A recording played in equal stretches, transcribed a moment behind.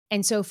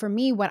And so for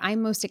me, what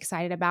I'm most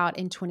excited about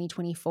in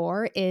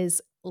 2024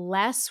 is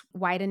less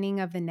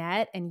widening of the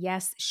net and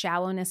yes,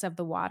 shallowness of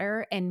the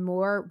water and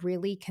more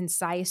really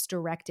concise,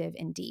 directive,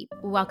 and deep.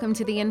 Welcome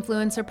to the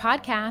Influencer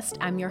Podcast.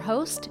 I'm your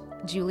host,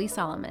 Julie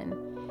Solomon.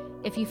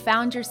 If you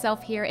found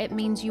yourself here, it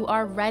means you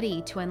are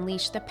ready to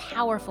unleash the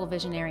powerful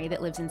visionary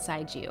that lives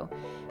inside you,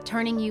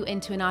 turning you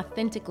into an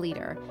authentic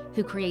leader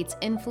who creates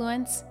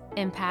influence,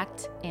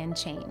 impact, and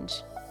change.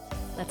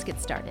 Let's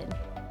get started.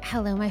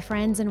 Hello, my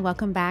friends, and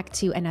welcome back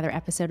to another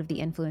episode of the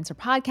Influencer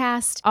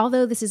Podcast.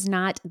 Although this is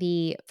not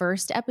the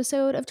first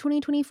episode of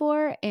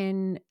 2024,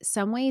 in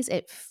some ways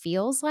it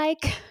feels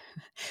like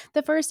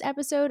the first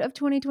episode of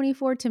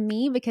 2024 to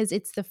me because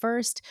it's the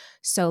first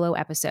solo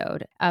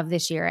episode of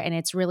this year. And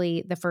it's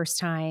really the first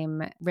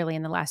time really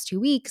in the last 2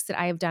 weeks that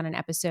I have done an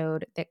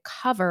episode that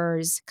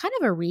covers kind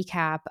of a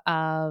recap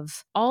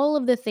of all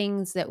of the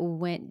things that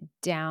went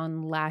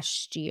down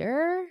last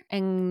year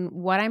and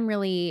what I'm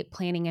really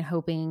planning and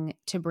hoping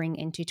to bring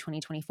into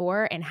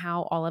 2024 and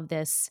how all of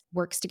this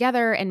works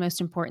together and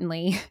most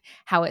importantly,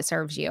 how it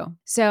serves you.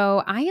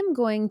 So I am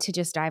going to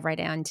just dive right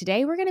in.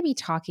 Today, we're going to be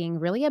talking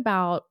really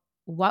about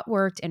what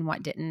worked and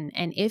what didn't.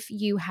 And if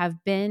you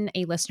have been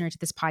a listener to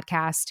this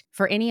podcast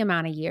for any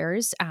amount of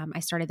years, I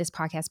started this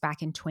podcast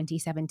back in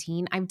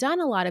 2017. I've done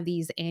a lot of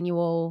these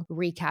annual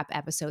recap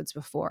episodes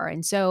before.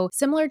 And so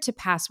similar to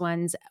past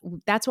ones,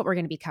 that's what we're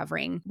going to be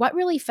covering. What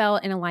really fell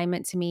in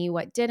alignment to me,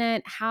 what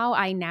didn't, how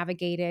I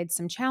navigated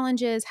some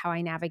challenges, how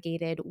I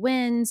navigated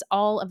wins,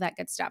 all of that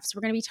good stuff. So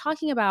we're going to be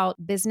talking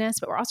about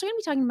business, but we're also going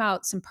to be talking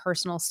about some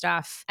personal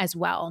stuff as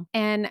well.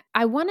 And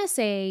I want to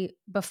say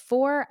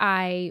before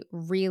I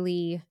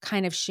really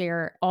kind of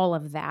share all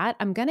of that,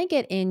 I'm going to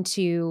get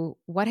into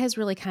what has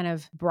really kind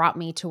of brought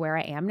me to where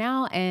I am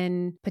now.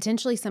 And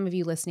potentially some of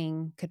you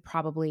listening could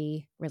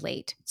probably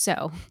relate.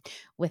 So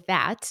with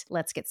that,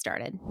 let's get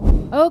started.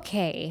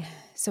 Okay.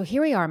 So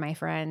here we are, my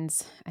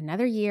friends.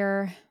 Another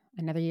year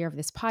of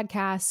this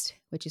podcast,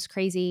 which is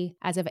crazy.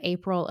 As of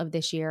April of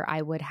this year,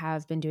 I would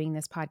have been doing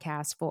this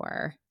podcast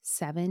for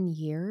 7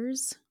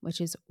 years, which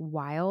is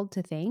wild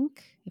to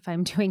think if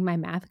I'm doing my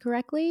math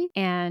correctly.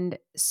 And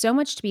so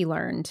much to be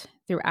learned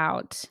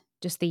throughout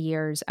just the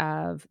years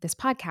of this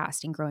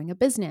podcast and growing a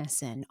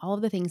business and all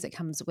of the things that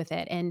comes with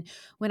it. And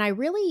when I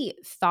really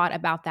thought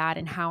about that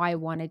and how I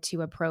wanted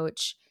to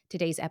approach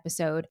today's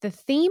episode, the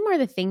theme or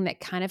the thing that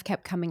kind of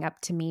kept coming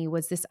up to me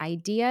was this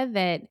idea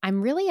that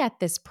I'm really at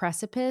this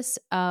precipice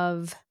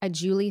of a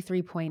Julie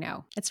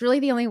 3.0. It's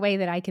really the only way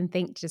that I can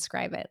think to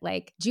describe it.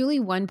 Like Julie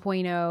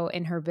 1.0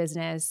 in her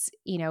business,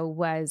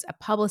 was a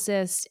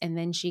publicist, and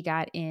then she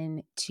got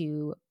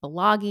into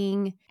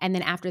blogging. And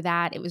then after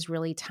that, it was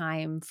really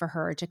time for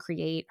her to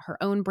create her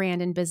own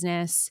brand and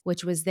business,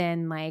 which was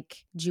then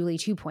like Julie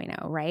 2.0,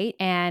 right?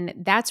 And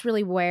that's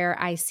really where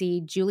I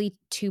see Julie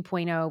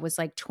 2.0 was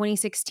like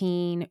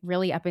 2016,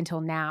 really up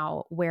until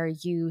now, where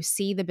you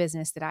see the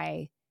business that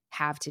I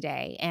have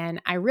today.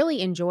 And I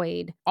really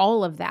enjoyed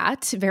all of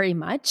that very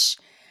much.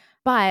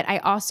 But I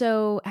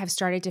also have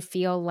started to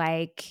feel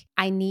like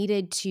I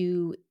needed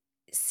to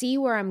see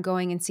where I'm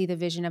going and see the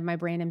vision of my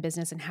brand and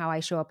business and how I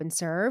show up and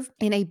serve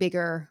in a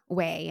bigger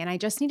way. And I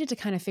just needed to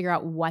kind of figure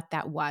out what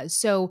that was.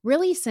 So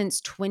really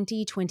since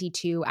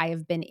 2022, I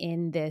have been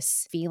in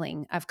this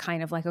feeling of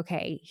kind of like,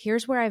 okay,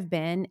 here's where I've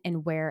been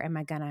and where am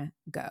I going to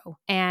go?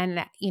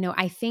 And,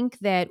 I think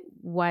that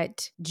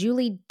what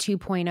Julie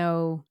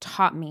 2.0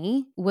 taught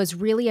me was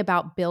really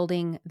about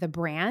building the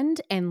brand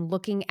and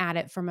looking at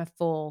it from a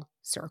full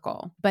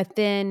circle. But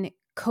then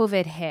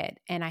COVID hit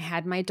and I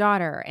had my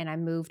daughter and I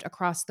moved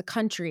across the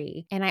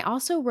country. And I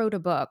also wrote a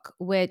book,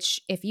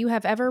 which if you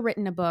have ever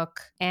written a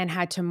book and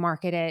had to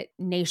market it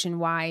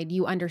nationwide,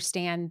 you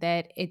understand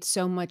that it's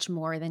so much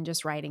more than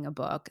just writing a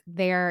book.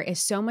 There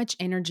is so much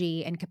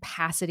energy and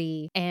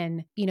capacity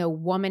and,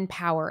 woman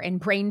power and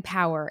brain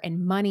power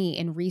and money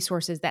and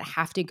resources that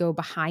have to go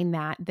behind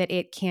that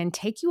it can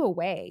take you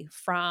away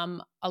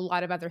from a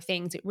lot of other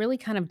things. It really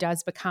kind of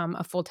does become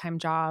a full-time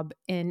job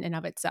in and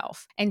of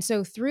itself. And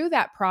so through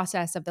that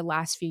process of the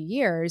last few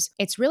years,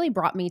 it's really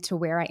brought me to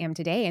where I am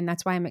today. And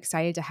that's why I'm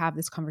excited to have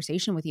this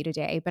conversation with you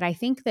today. But I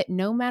think that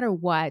no matter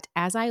what,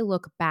 as I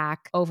look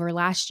back over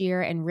last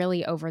year and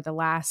really over the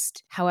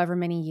last however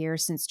many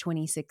years since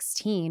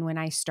 2016, when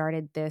I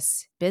started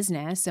this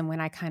business and when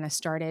I kind of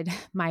started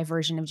my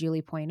version of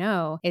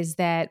Julie.0, is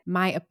that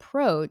my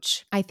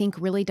approach, I think,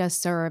 really does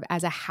serve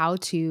as a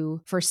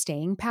how-to for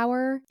staying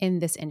power in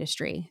this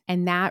industry.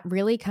 And that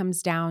really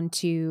comes down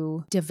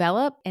to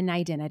develop an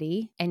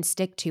identity and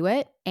stick to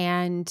it.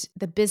 And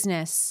the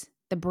business,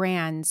 the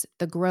brands,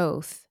 the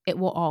growth, it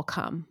will all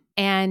come.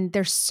 And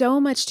there's so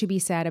much to be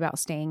said about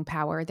staying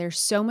power. There's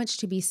so much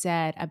to be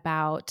said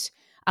about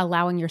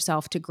allowing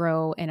yourself to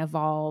grow and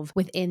evolve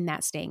within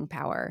that staying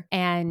power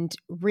and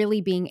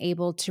really being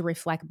able to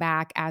reflect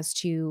back as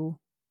to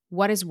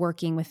what is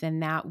working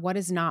within that, what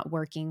is not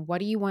working, what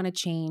do you want to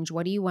change,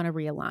 what do you want to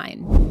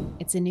realign.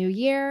 It's a new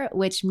year,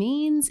 which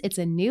means it's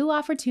a new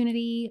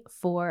opportunity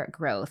for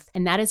growth.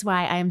 And that is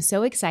why I am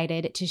so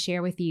excited to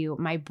share with you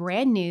my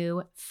brand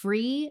new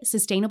free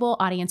sustainable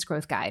audience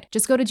growth guide.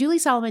 Just go to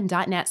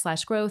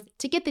juliesolomon.net/growth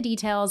to get the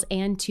details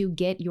and to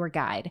get your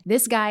guide.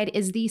 This guide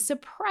is the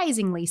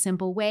surprisingly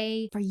simple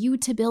way for you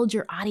to build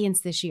your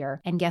audience this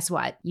year. And guess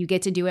what? You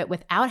get to do it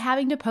without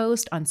having to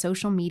post on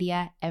social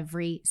media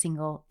every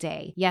single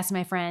day. Yes,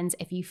 my friends,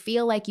 if you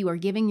feel like you are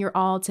giving your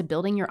all to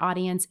building your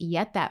audience,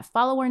 yet that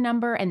follower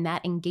number and that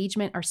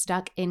engagement are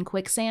stuck in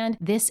quicksand,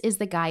 this is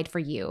the guide for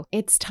you.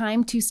 It's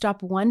time to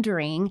stop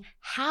wondering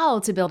how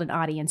to build an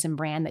audience and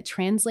brand that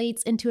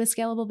translates into a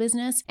scalable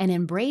business and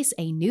embrace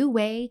a new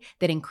way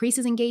that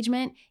increases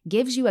engagement,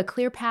 gives you a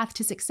clear path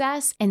to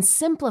success, and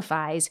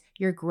simplifies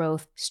your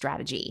growth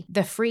strategy.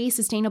 The free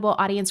Sustainable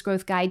Audience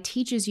Growth Guide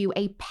teaches you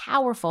a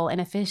powerful and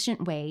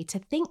efficient way to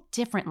think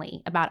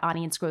differently about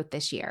audience growth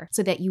this year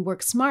so that you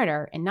work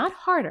smarter and not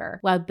harder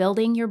while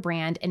building your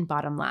brand and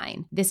bottom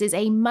line. This is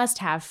a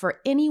must-have for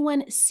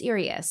anyone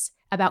serious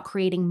about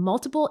creating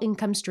multiple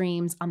income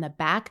streams on the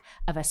back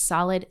of a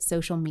solid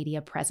social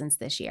media presence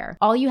this year.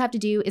 All you have to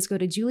do is go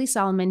to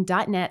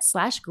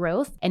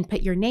juliesolomon.net/growth and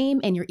put your name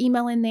and your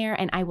email in there,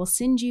 and I will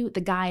send you the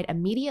guide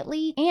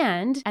immediately.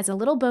 And as a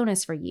little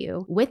bonus for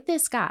you, with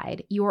this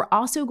guide, you are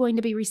also going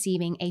to be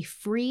receiving a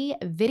free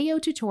video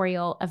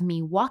tutorial of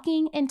me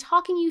walking and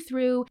talking you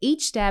through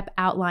each step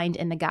outlined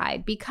in the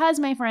guide. Because,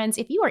 my friends,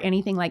 if you are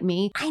anything like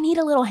me, I need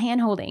a little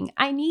hand-holding.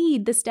 I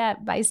need the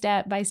step by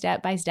step by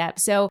step by step.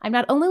 So I'm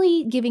not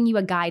only giving you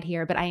a guide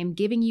here, but I am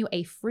giving you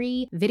a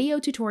free video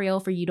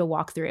tutorial for you to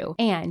walk through.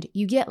 And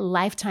you get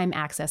lifetime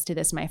access to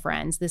this, my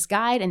friends. This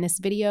guide and this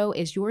video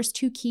is yours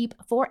to keep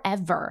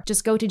forever.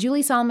 Just go to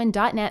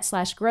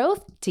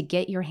juliesolomon.net/growth to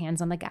get your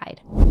hands on the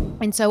guide.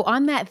 And so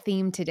on that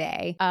theme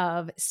today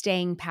of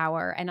staying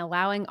power and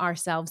allowing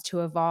ourselves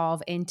to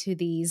evolve into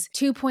these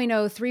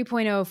 2.0,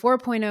 3.0,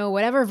 4.0,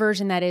 whatever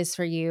version that is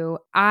for you,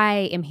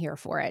 I am here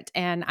for it.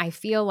 And I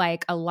feel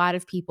like a lot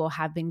of people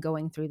have been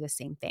going through the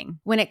same thing.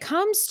 When it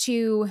comes to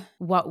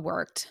what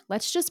worked,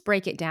 let's just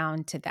break it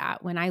down to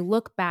that. When I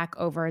look back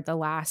over the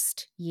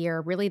last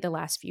year, really the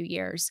last few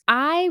years,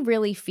 I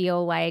really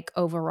feel like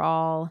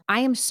overall,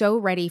 I am so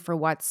ready for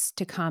what's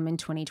to come in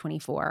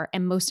 2024.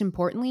 And most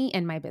importantly,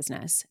 in my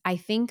business. I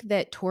think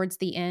that towards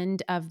the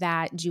end of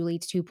that Julie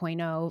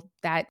 2.0,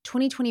 that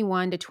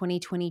 2021 to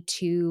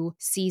 2022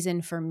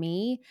 season for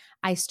me,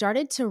 I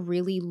started to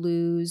really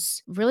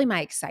lose my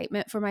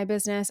excitement for my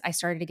business. I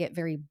started to get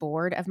very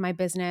bored of my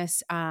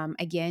business.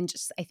 Again,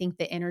 just I think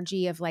the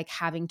energy of like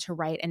having to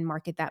write and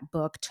market that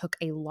book took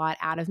a lot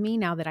out of me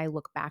now that I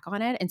look back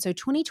on it. And so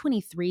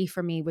 2023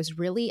 for me was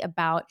really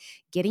about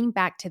getting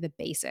back to the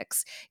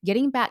basics,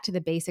 getting back to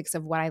the basics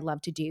of what I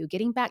love to do,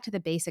 getting back to the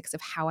basics of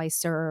how I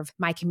serve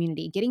my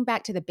community, getting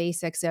back to the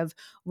basics of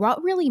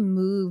what really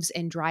moves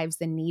and drives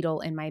the needle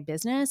in my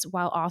business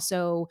while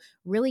also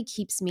really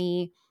keeps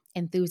me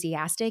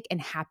enthusiastic and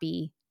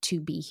happy to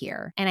be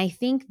here. And I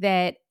think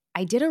that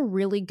I did a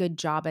really good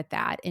job at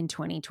that in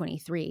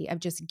 2023 of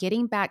just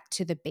getting back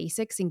to the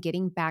basics and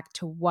getting back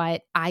to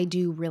what I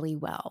do really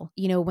well.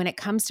 You know, when it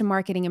comes to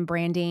marketing and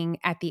branding,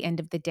 at the end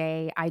of the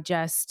day, I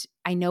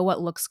know what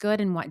looks good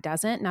and what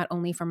doesn't, not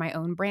only for my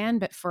own brand,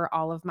 but for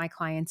all of my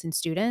clients and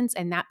students.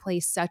 And that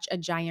plays such a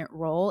giant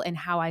role in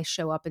how I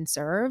show up and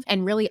serve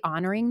and really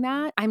honoring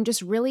that. I'm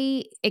just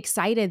really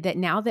excited that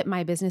now that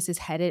my business is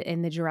headed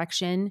in the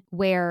direction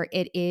where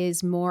it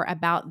is more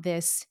about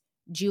this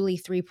Julie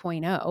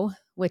 3.0,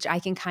 which I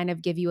can kind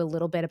of give you a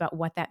little bit about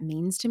what that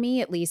means to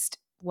me, at least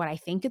what I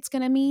think it's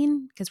going to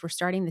mean, because we're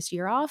starting this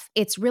year off.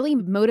 It's really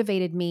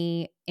motivated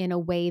me in a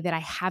way that I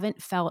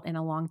haven't felt in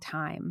a long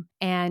time.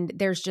 And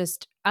there's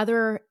just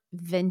other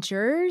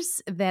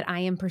ventures that I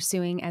am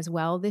pursuing as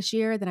well this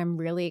year that I'm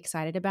really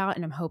excited about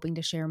and I'm hoping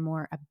to share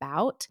more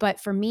about. But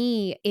for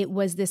me, it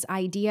was this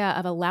idea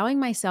of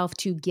allowing myself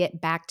to get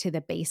back to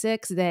the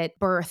basics that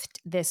birthed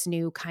this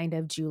new kind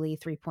of Julie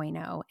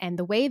 3.0. And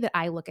the way that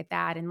I look at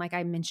that, and like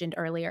I mentioned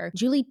earlier,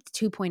 Julie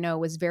 2.0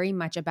 was very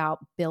much about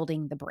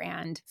building the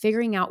brand,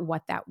 figuring out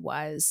what that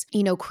was,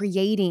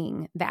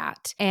 creating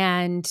that.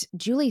 And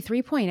Julie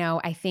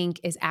 3.0, I think,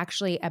 is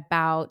actually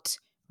about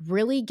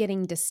really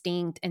getting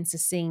distinct and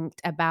succinct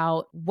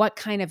about what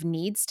kind of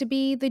needs to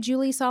be the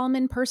Julie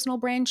Solomon personal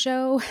brand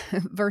show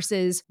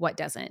versus what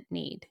doesn't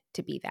need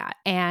to be that.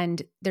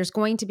 And there's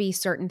going to be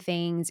certain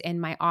things in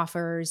my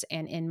offers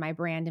and in my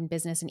brand and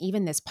business and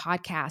even this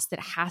podcast that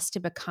has to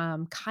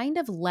become kind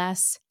of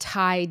less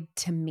tied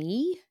to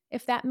me,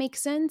 if that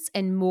makes sense,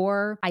 and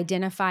more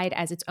identified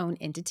as its own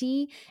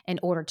entity in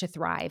order to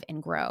thrive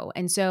and grow.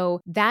 And so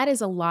that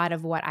is a lot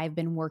of what I've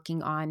been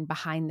working on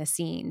behind the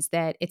scenes,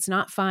 that it's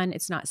not fun,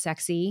 it's not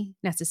sexy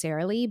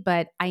necessarily,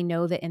 but I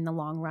know that in the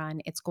long run,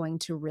 it's going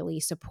to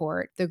really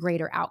support the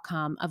greater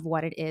outcome of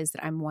what it is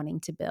that I'm wanting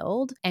to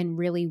build and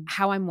really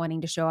how I'm wanting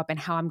to show up and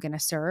how I'm going to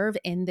serve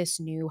in this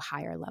new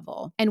higher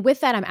level. And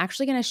with that, I'm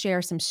actually going to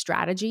share some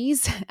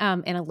strategies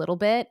in a little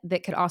bit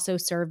that could also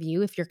serve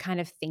you if you're kind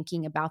of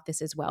thinking about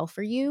this as well. well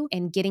for you,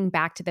 and getting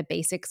back to the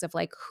basics of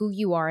like who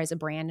you are as a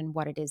brand and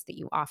what it is that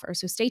you offer.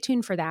 So stay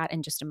tuned for that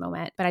in just a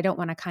moment, but I don't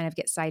want to kind of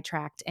get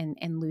sidetracked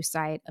and lose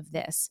sight of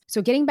this.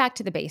 So getting back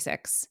to the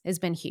basics has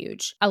been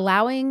huge.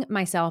 Allowing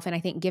myself, and I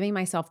think giving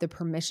myself the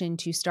permission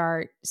to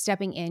start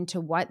stepping into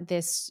what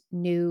this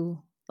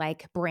new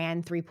like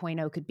brand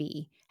 3.0 could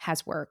be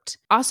has worked.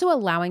 Also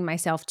allowing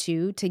myself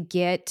to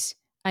get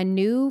a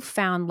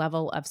newfound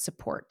level of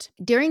support.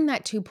 During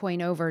that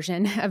 2.0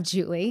 version of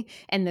Julie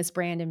and this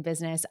brand and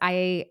business,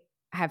 I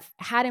have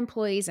had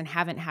employees and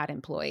haven't had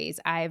employees.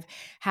 I've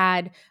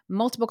had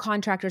multiple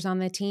contractors on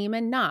the team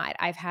and not.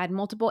 I've had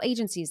multiple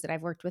agencies that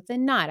I've worked with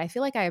and not. I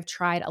feel like I have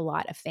tried a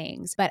lot of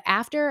things. But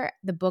after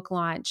the book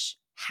launch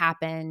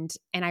happened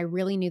and I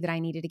really knew that I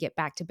needed to get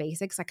back to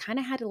basics, I kind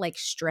of had to like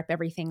strip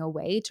everything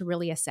away to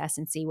really assess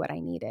and see what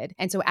I needed.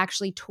 And so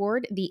actually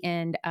toward the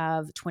end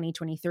of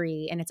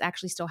 2023, and it's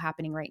actually still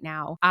happening right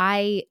now,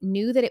 I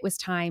knew that it was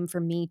time for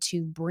me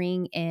to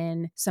bring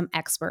in some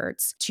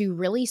experts to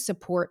really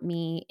support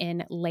me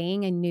in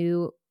laying a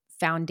new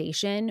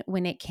foundation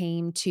when it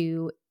came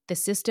to the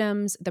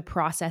systems, the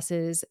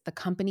processes, the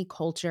company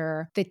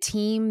culture, the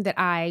team that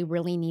I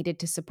really needed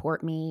to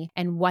support me,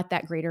 and what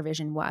that greater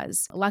vision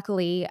was.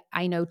 Luckily,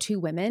 I know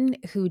two women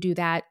who do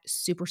that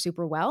super,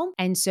 super well.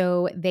 And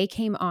so they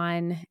came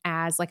on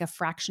as like a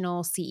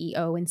fractional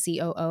CEO and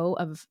COO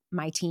of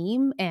my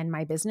team and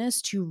my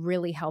business to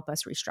really help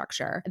us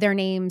restructure. Their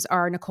names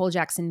are Nicole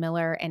Jackson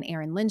Miller and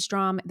Erin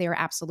Lindstrom. They are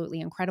absolutely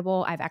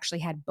incredible. I've actually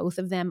had both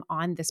of them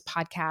on this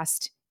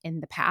podcast in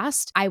the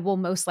past. I will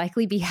most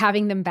likely be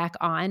having them back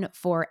on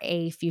for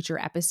a future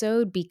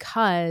episode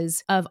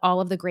because of all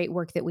of the great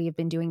work that we have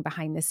been doing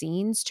behind the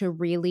scenes to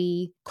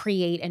really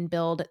create and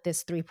build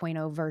this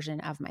 3.0 version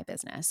of my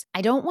business.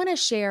 I don't want to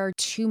share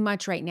too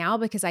much right now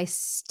because I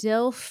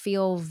still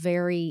feel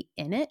very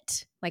in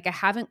it. Like I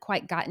haven't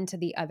quite gotten to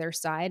the other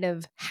side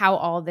of how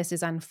all this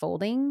is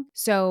unfolding.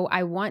 So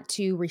I want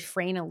to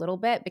refrain a little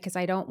bit because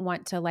I don't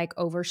want to like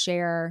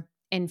overshare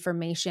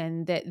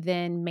information that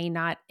then may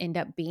not end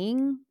up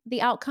being the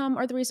outcome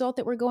or the result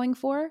that we're going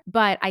for.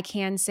 But I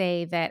can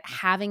say that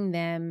having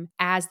them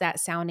as that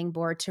sounding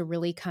board to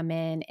really come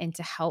in and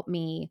to help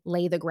me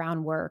lay the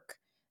groundwork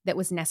that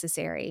was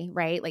necessary,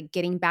 right? Like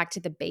getting back to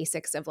the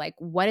basics of like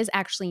what is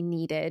actually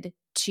needed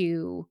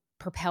to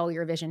propel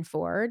your vision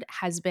forward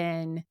has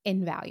been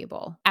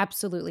invaluable,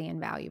 absolutely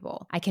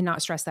invaluable. I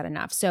cannot stress that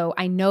enough. So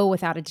I know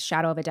without a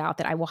shadow of a doubt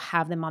that I will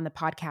have them on the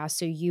podcast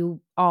so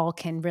you all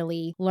can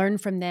really learn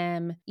from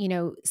them, you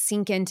know,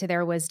 sink into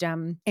their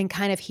wisdom and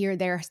kind of hear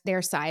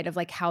their side of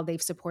like how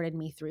they've supported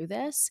me through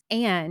this.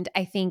 And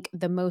I think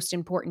the most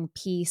important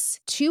piece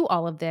to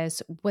all of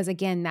this was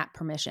again that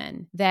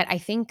permission. That I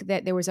think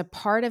that there was a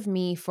part of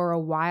me for a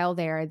while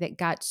there that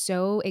got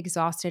so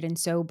exhausted and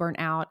so burnt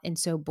out and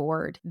so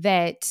bored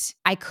that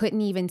I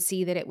couldn't even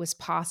see that it was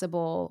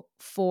possible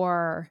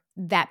for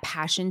that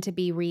passion to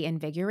be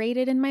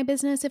reinvigorated in my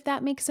business, if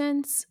that makes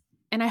sense.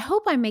 And I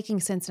hope I'm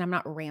making sense and I'm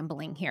not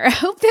rambling here. I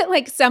hope that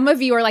like some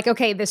of you are like,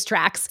 okay, this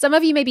tracks. Some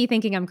of you may be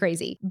thinking I'm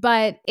crazy,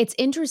 but it's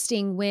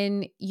interesting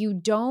when you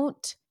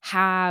don't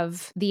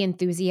have the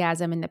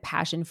enthusiasm and the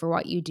passion for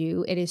what you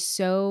do. It is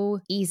so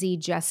easy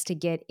just to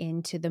get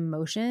into the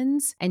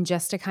motions and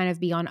just to kind of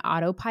be on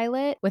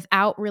autopilot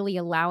without really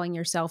allowing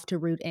yourself to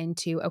root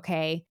into,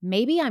 okay,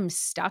 maybe I'm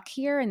stuck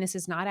here and this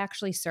is not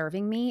actually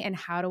serving me. And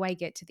how do I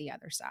get to the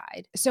other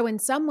side? So in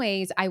some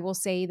ways, I will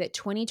say that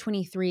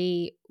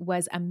 2023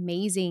 was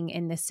amazing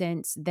in the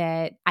sense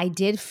that I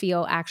did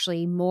feel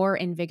actually more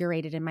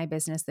invigorated in my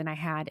business than I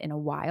had in a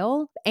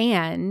while.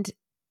 And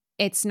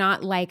it's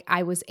not like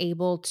I was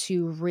able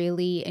to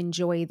really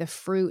enjoy the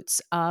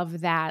fruits of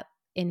that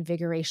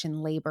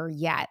invigoration labor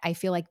yet. I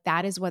feel like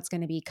that is what's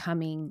going to be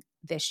coming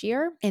this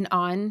year and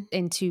on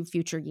into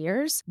future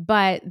years.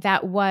 But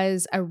that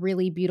was a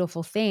really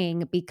beautiful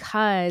thing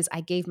because I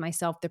gave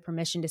myself the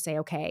permission to say,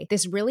 okay,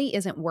 this really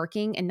isn't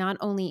working. And not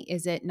only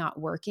is it not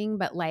working,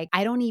 but like,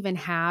 I don't even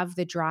have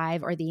the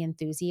drive or the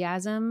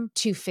enthusiasm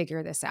to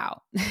figure this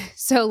out.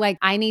 So like,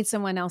 I need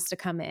someone else to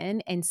come in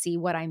and see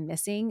what I'm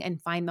missing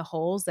and find the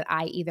holes that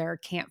I either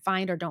can't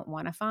find or don't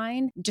want to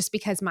find just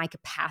because my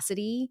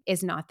capacity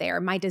is not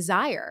there. My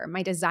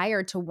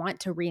desire to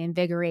want to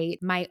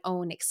reinvigorate my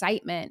own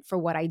excitement for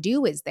what I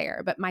do is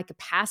there, but my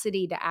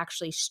capacity to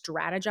actually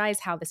strategize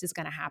how this is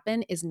going to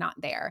happen is not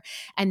there.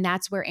 And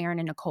that's where Erin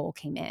and Nicole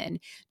came in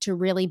to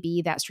really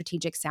be that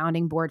strategic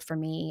sounding board for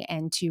me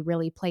and to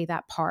really play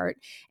that part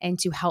and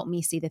to help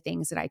me see the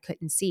things that I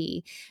couldn't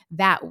see.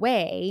 That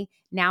way,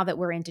 now that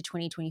we're into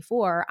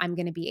 2024, I'm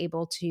going to be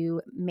able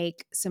to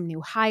make some new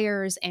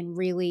hires and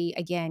really,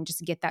 again,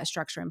 just get that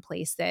structure in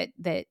place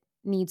that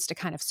needs to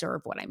kind of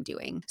serve what I'm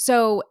doing.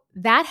 So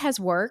that has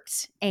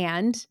worked,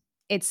 and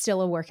it's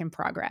still a work in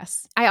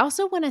progress. I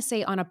also want to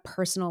say on a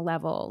personal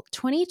level,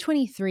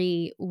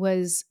 2023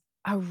 was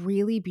a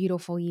really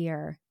beautiful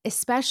year,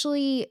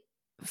 especially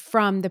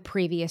from the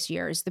previous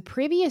years. The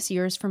previous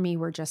years for me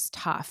were just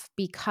tough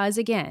because,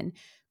 again,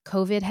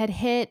 COVID had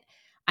hit.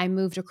 I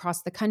moved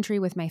across the country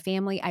with my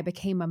family. I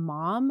became a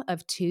mom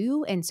of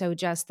two. And so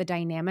just the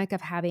dynamic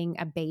of having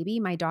a baby,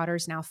 my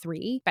daughter's now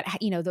 3, but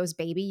those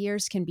baby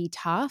years can be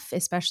tough,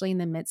 especially in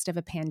the midst of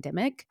a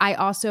pandemic. I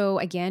also,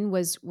 again,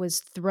 was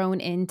thrown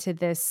into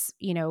this,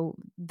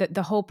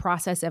 the whole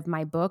process of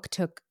my book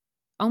took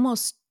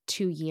almost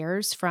 2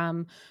 years,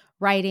 from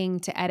writing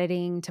to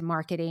editing to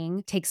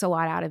marketing, takes a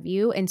lot out of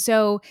you. And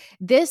so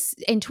this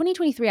in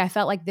 2023, I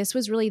felt like this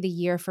was really the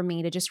year for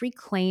me to just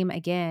reclaim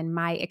again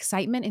my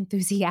excitement,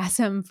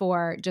 enthusiasm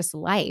for just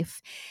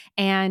life.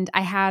 And I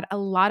had a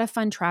lot of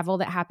fun travel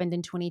that happened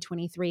in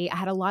 2023. I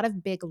had a lot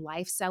of big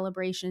life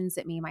celebrations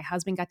that me and my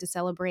husband got to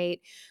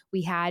celebrate.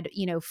 We had,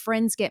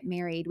 friends get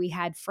married. We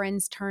had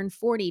friends turn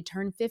 40,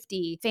 turn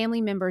 50,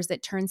 family members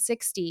that turn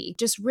 60,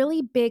 just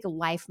really big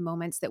life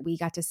moments that we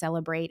got to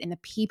celebrate. And the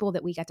people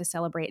that we got to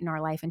celebrate in our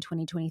life in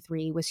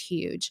 2023 was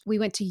huge. We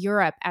went to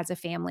Europe as a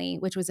family,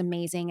 which was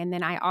amazing. And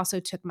then I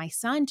also took my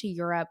son to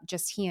Europe,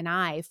 just he and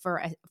I,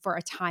 for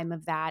a time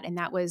of that. And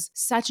that was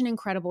such an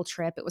incredible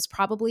trip. It was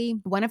probably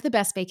one of the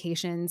best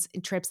vacations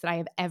and trips that I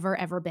have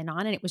ever been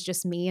on. And it was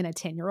just me and a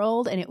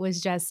 10-year-old. And it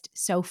was just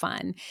so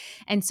fun.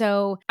 And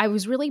so I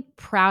was really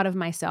proud of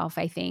myself,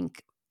 I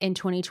think, in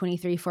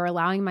 2023 for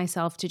allowing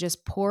myself to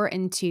just pour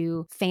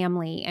into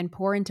family and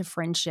pour into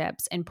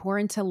friendships and pour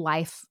into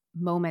life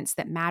moments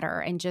that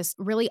matter, and just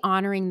really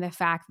honoring the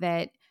fact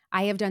that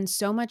I have done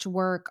so much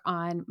work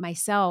on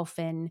myself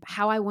and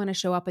how I want to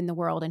show up in the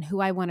world and who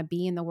I want to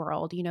be in the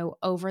world,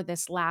 over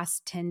this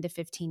last 10 to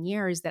 15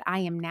 years, that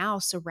I am now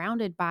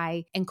surrounded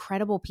by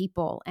incredible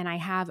people. And I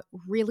have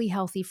really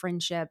healthy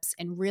friendships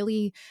and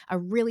a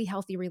really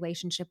healthy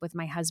relationship with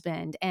my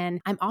husband.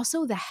 And I'm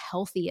also the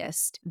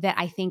healthiest that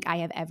I think I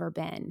have ever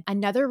been.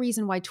 Another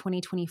reason why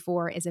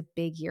 2024 is a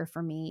big year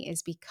for me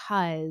is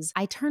because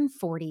I turned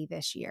 40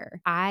 this year.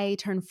 I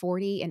turned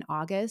 40 in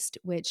August,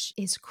 which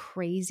is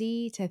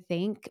crazy to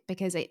think,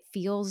 because it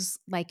feels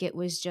like it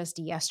was just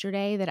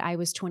yesterday that I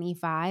was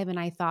 25 and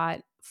I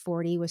thought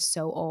 40 was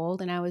so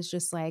old. And I was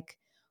just like,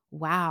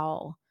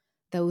 wow,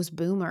 those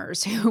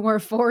boomers who were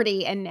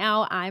 40. And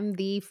now I'm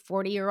the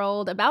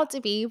 40-year-old, about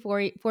to be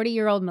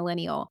 40-year-old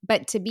millennial.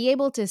 But to be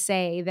able to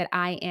say that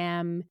I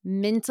am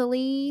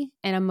mentally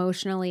and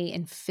emotionally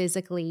and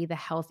physically the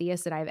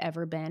healthiest that I've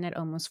ever been at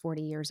almost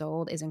 40 years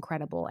old is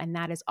incredible. And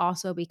that is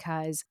also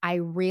because I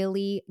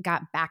really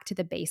got back to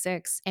the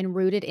basics and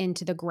rooted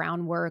into the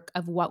groundwork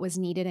of what was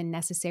needed and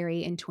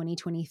necessary in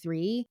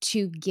 2023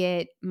 to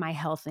get my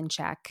health in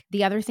check.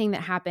 The other thing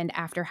that happened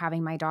after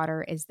having my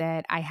daughter is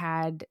that I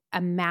had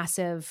a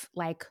massive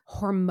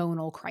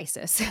hormonal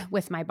crisis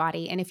with my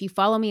body. And if you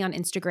follow me on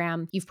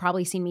Instagram, you've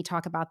probably seen me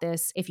talk about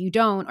this. If you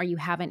don't, or you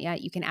haven't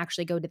yet, you can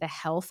actually go to the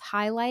health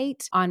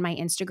highlight on my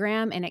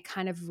Instagram, and it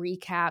kind of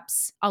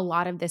recaps a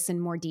lot of this in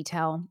more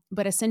detail.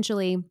 But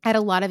essentially, I had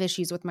a lot of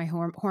issues with my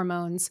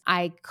hormones.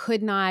 I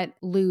could not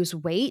lose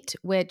weight,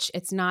 which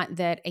it's not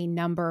that a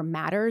number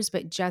matters,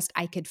 but just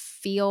I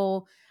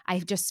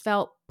just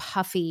felt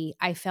puffy.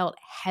 I felt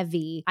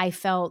heavy. I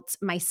felt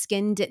my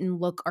skin didn't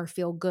look or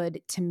feel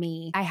good to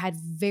me. I had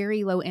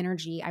very low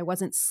energy. I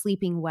wasn't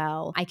sleeping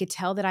well. I could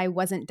tell that I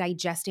wasn't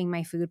digesting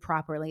my food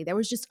properly. There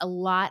was just a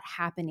lot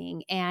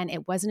happening. And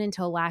it wasn't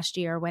until last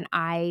year when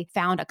I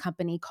found a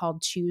company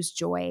called Choose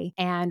Joy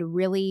and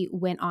really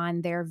went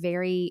on their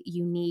very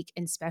unique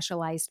and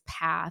specialized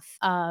path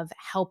of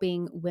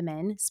helping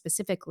women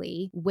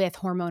specifically with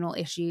hormonal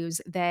issues,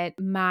 that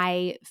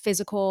my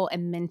physical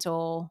and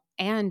mental,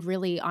 and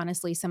really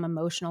honestly some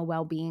emotional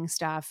well-being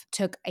stuff,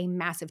 took a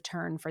massive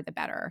turn for the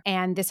better.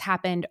 And this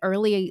happened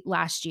early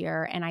last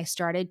year, and I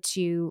started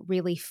to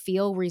really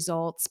feel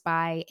results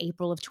by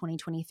April of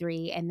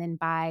 2023. And then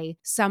by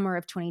summer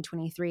of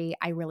 2023,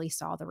 I really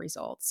saw the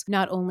results.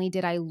 Not only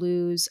did I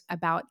lose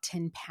about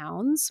 10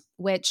 pounds,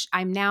 which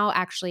I'm now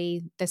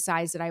actually the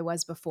size that I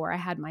was before I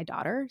had my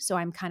daughter. So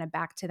I'm kind of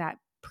back to that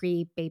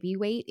pre-baby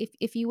weight,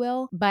 if you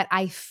will, but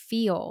I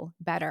feel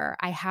better.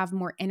 I have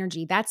more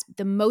energy. That's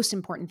the most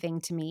important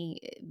thing to me.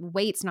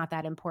 Weight's not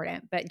that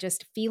important, but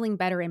just feeling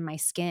better in my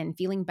skin,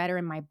 feeling better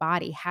in my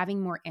body,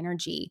 having more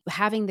energy,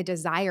 having the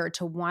desire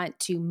to want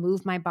to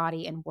move my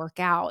body and work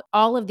out.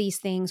 All of these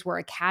things were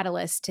a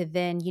catalyst to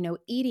then,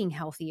 eating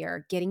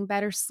healthier, getting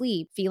better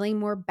sleep, feeling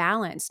more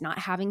balanced, not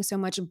having so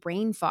much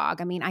brain fog.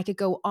 I mean, I could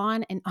go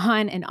on and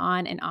on and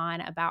on and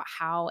on about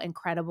how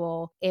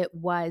incredible it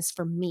was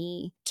for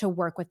me to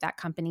work with that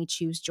company,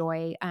 Choose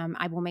Joy.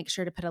 I will make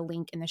sure to put a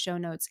link in the show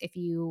notes if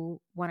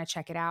you want to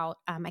check it out.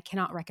 I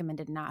cannot recommend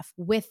it enough.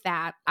 With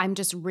that, I'm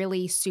just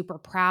really super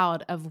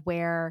proud of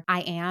where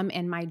I am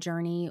in my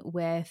journey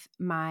with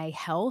my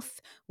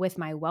health, with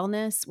my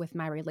wellness, with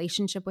my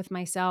relationship with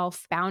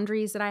myself.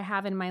 Boundaries that I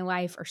have in my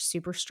life are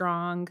super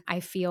strong. I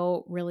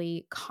feel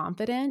really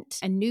confident,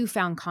 a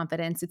newfound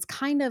confidence. It's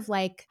kind of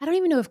like, I don't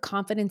even know if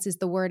confidence is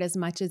the word as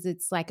much as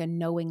it's like a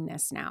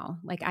knowingness now.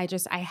 Like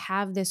I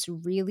have this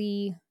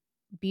really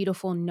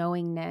beautiful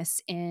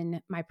knowingness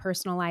in my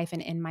personal life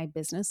and in my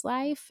business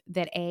life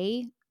that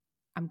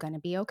I'm going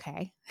to be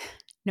okay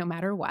no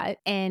matter what.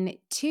 And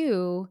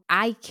two,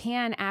 I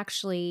can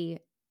actually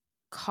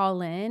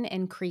call in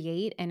and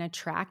create and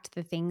attract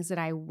the things that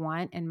I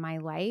want in my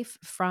life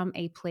from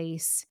a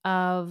place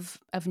of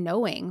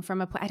knowing,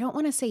 I don't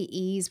want to say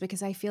ease,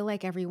 because I feel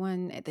like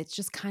it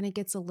just kind of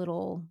gets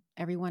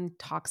everyone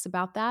talks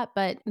about that,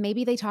 but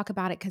maybe they talk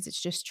about it because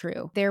it's just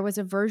true. There was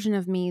a version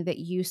of me that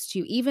used to,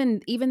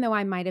 even though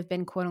I might have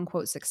been quote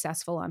unquote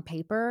successful on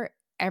paper,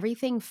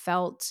 everything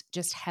felt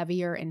just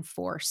heavier and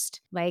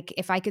forced. Like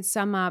if I could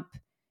sum up,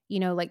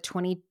 like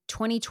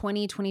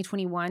 2020,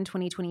 2021,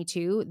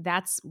 2022,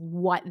 that's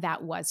what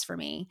that was for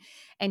me.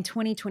 And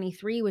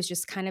 2023 was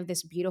just kind of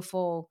this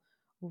beautiful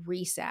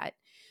reset.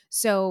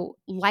 So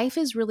life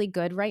is really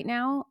good right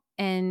now,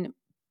 and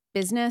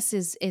business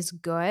is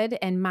good,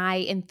 and my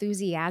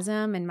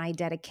enthusiasm and my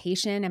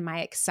dedication and my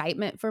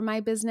excitement for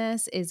my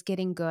business is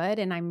getting good,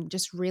 and I'm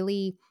just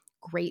really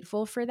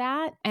grateful for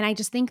that. And I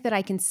just think that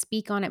I can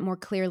speak on it more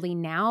clearly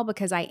now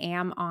because I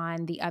am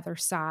on the other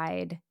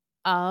side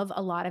of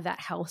a lot of that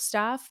health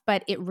stuff,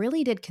 but it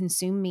really did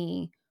consume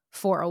me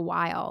for a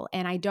while.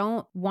 And I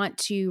don't want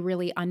to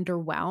really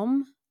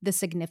underwhelm the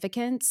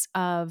significance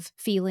of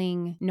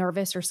feeling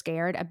nervous or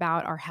scared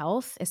about our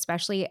health,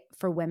 especially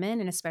for women,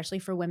 and especially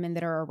for women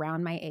that are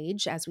around my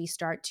age as we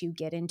start to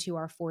get into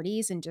our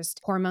 40s and just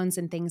hormones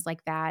and things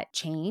like that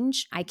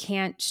change. I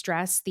can't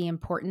stress the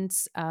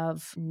importance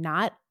of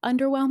not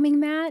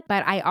underwhelming that,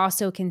 but I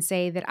also can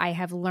say that I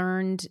have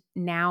learned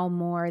now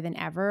more than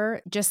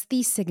ever just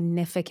the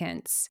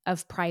significance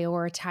of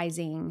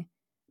prioritizing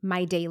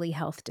my daily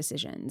health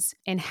decisions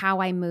and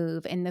how I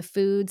move and the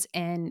foods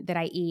and that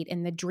I eat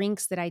and the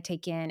drinks that I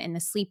take in and the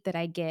sleep that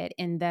I get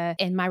and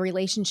my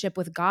relationship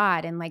with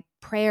God and like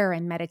prayer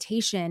and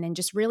meditation and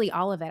just really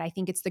all of it. I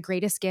think it's the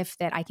greatest gift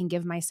that I can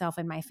give myself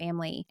and my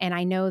family. And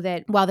I know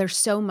that while there's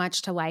so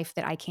much to life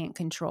that I can't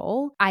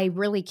control, I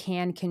really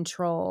can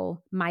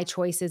control my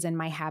choices and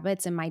my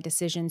habits and my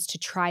decisions to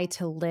try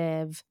to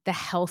live the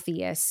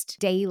healthiest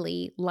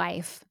daily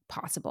life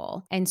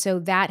possible. And so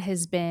that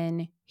has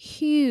been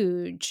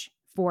huge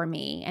for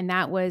me. And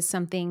that was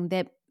something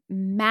that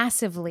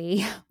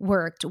massively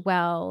worked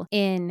well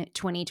in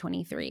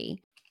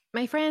 2023.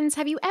 My friends,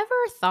 have you ever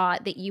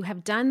thought that you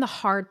have done the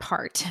hard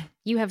part?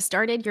 You have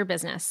started your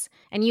business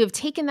and you have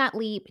taken that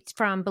leap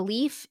from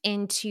belief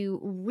into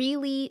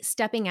really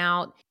stepping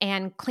out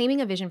and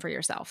claiming a vision for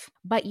yourself.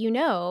 But you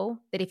know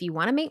that if you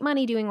want to make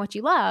money doing what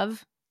you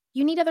love,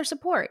 you need other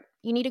support.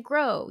 You need to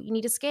grow. You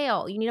need to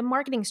scale. You need a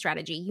marketing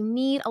strategy. You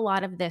need a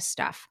lot of this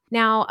stuff.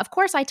 Now, of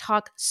course, I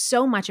talk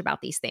so much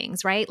about these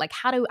things, right? Like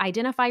how to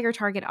identify your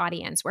target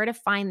audience, where to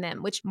find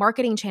them, which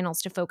marketing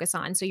channels to focus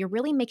on. So you're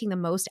really making the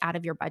most out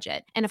of your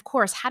budget. And of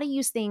course, how to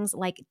use things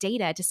like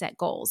data to set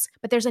goals.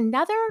 But there's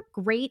another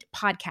great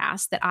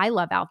podcast that I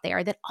love out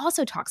there that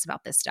also talks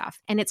about this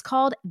stuff. And it's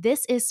called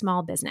This is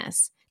Small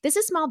Business. This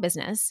is Small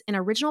Business, an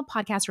original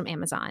podcast from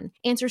Amazon,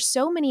 answers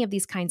so many of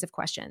these kinds of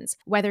questions.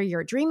 Whether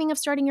you're dreaming of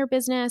starting your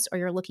business or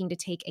you're looking to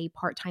take a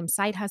part-time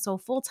side hustle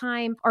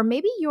full-time, or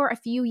maybe you're a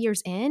few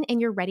years in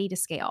and you're ready to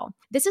scale.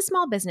 This is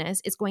Small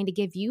Business is going to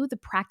give you the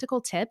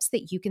practical tips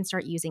that you can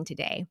start using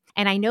today.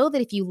 And I know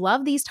that if you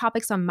love these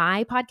topics on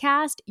my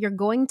podcast, you're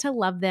going to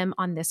love them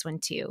on this one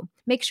too.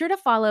 Make sure to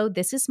follow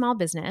This is Small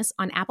Business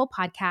on Apple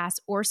Podcasts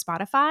or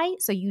Spotify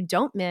so you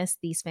don't miss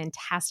these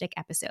fantastic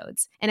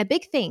episodes. And a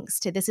big thanks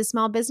to This is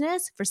Small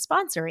Business for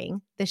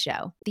sponsoring the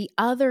show. The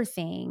other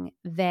thing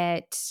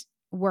that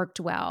worked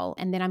well,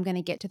 and then I'm going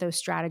to get to those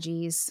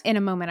strategies in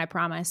a moment, I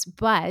promise,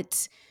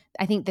 but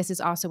I think this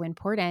is also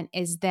important,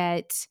 is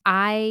that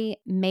I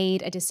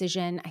made a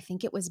decision, I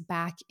think it was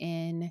back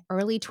in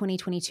early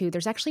 2022.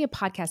 There's actually a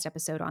podcast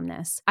episode on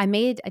this. I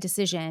made a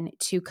decision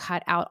to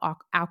cut out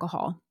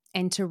alcohol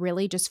and to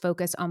really just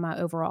focus on my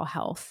overall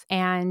health.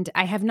 And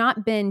I have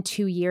not been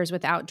 2 years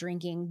without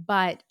drinking,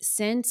 but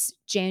since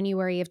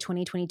January of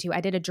 2022, I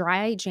did a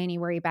dry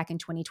January back in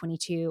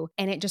 2022,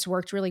 and it just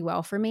worked really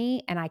well for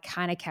me. And I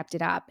kind of kept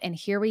it up. And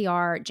here we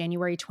are,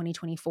 January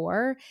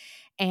 2024,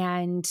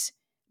 and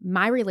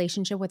my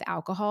relationship with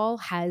alcohol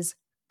has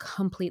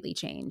completely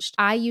changed.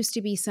 I used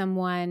to be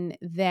someone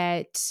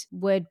that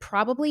would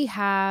probably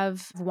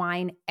have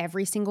wine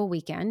every single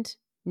weekend,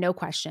 no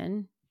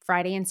question.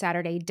 Friday and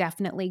Saturday,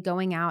 definitely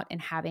going out and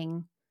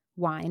having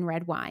wine,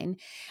 red wine.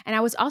 And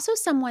I was also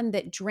someone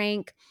that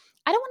drank,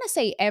 I don't want to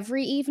say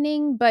every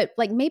evening, but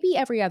like maybe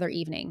every other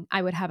evening,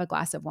 I would have a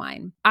glass of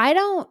wine. I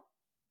don't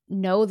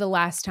know the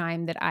last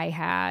time that I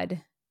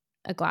had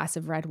a glass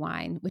of red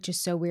wine, which is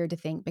so weird to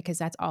think because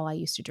that's all I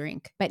used to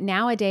drink. But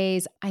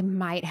nowadays, I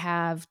might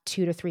have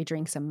 2 to 3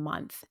 drinks a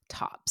month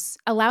tops.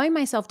 Allowing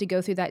myself to go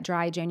through that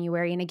dry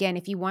January. And again,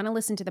 if you want to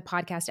listen to the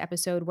podcast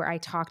episode where I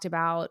talked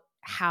about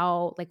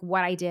how, like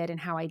what I did and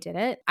how I did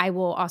it, I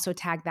will also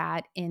tag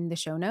that in the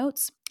show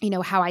notes.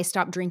 How I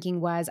stopped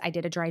drinking was I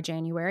did a dry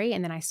January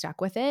and then I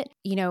stuck with it.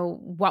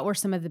 What were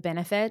some of the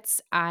benefits?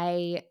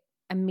 I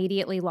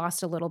immediately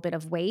lost a little bit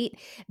of weight.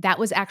 That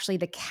was actually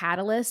the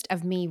catalyst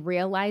of me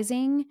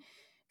realizing,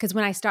 because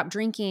when I stopped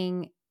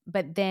drinking,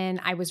 but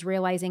then I was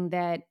realizing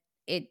that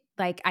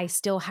like I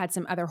still had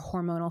some other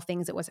hormonal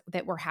things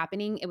that were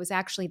happening. It was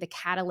actually the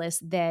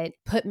catalyst that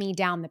put me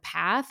down the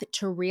path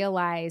to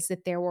realize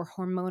that there were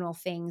hormonal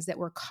things that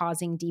were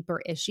causing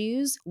deeper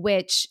issues,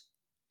 which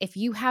if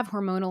you have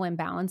hormonal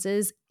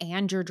imbalances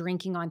and you're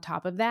drinking on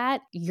top of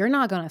that, you're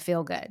not going to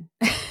feel good,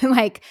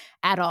 like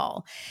at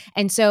all.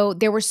 And so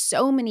there were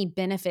so many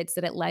benefits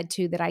that it led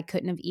to that I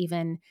couldn't have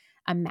even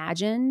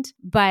imagined.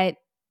 But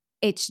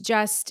it's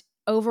just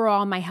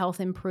overall, my health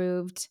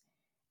improved.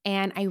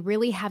 And I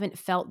really haven't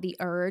felt the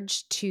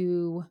urge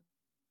to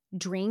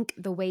drink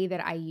the way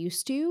that I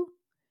used to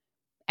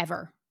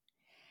ever.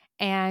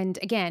 And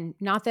again,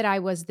 not that I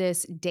was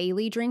this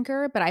daily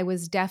drinker, but I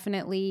was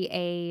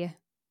definitely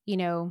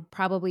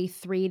probably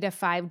 3 to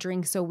 5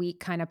 drinks a week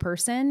kind of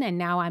person. And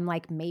now I'm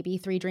like maybe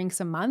 3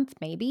 drinks a month,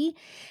 maybe.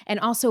 And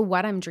also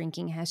what I'm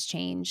drinking has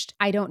changed.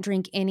 I don't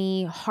drink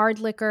any hard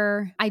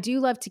liquor. I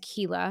do love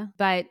tequila,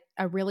 but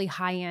a really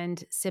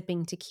high-end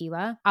sipping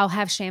tequila. I'll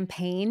have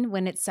champagne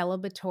when it's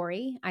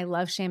celebratory. I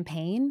love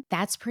champagne.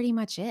 That's pretty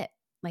much it.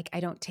 Like I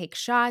don't take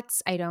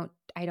shots. I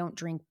don't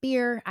drink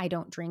beer. I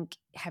don't drink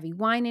heavy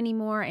wine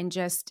anymore. And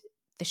just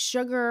the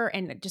sugar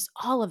and just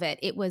all of it,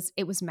 it was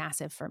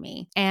massive for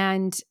me.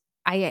 And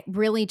I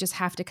really just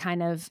have to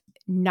kind of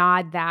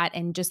nod that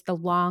and just the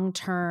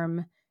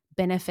long-term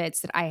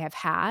benefits that I have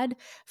had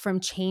from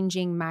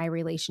changing my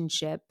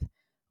relationship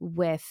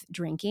with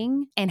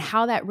drinking and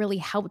how that really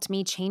helped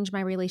me change my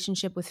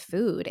relationship with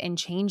food and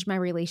change my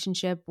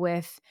relationship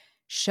with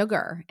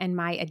sugar and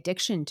my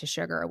addiction to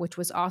sugar, which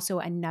was also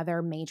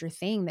another major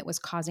thing that was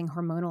causing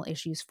hormonal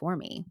issues for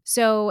me.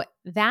 So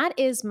that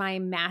is my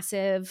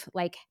massive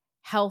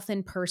health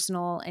and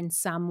personal and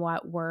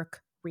somewhat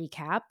work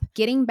recap.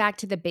 Getting back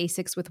to the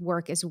basics with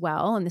work as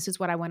well. And this is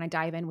what I want to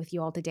dive in with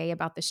you all today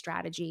about the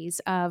strategies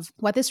of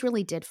what this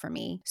really did for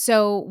me.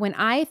 So when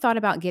I thought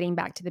about getting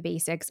back to the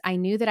basics, I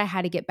knew that I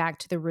had to get back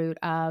to the root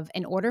of,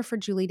 in order for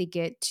Julie to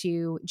get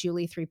to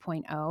Julie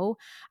 3.0,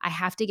 I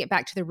have to get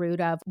back to the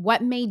root of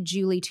what made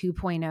Julie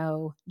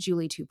 2.0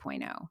 Julie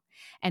 2.0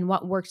 and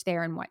what worked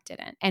there and what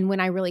didn't. And when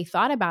I really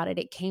thought about it,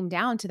 it came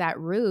down to that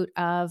root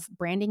of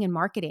branding and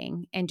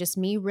marketing and just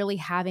me really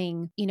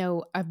having,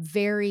 a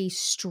very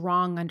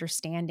strong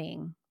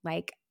understanding.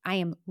 Like I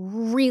am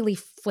really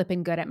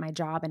flipping good at my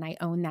job and I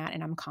own that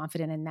and I'm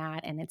confident in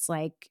that. And it's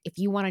like, if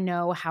you want to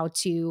know how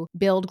to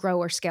build, grow,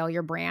 or scale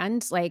your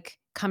brand, like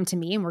come to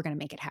me and we're going to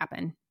make it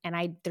happen.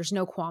 And there's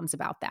no qualms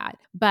about that.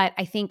 But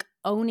I think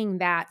owning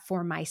that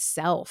for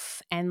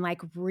myself and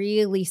like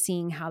really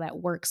seeing how that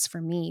works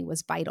for me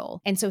was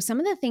vital. And so some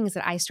of the things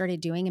that I started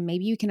doing, and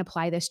maybe you can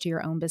apply this to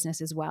your own business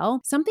as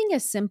well, something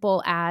as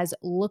simple as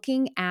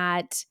looking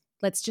at,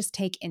 let's just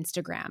take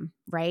Instagram,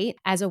 right?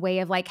 As a way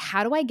of like,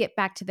 how do I get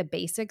back to the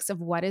basics of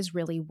what is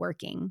really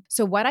working?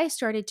 So what I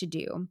started to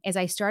do is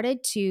I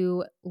started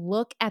to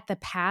look at the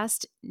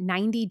past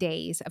 90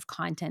 days of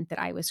content that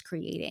I was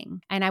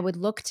creating. And I would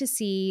look to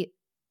see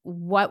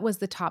what was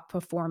the top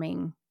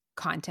performing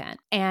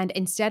content. And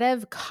instead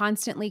of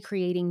constantly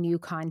creating new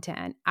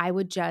content, I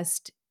would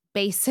just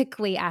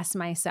basically ask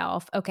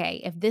myself,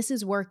 okay, if this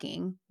is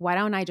working, why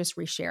don't I just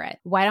reshare it?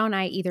 Why don't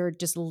I either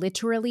just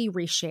literally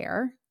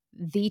reshare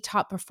the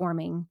top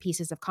performing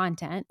pieces of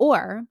content,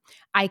 or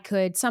I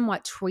could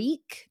somewhat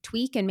tweak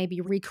and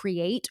maybe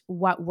recreate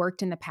what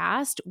worked in the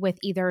past with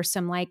either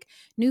some like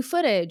new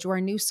footage or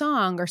a new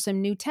song or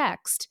some new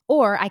text,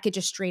 or I could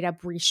just straight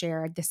up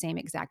reshare the same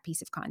exact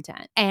piece of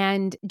content.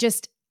 And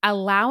just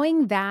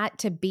allowing that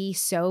to be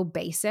so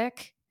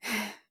basic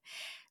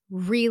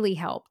really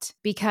helped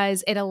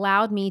because it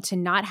allowed me to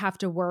not have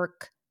to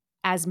work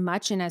as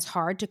much and as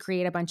hard to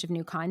create a bunch of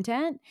new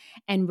content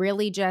and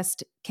really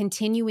just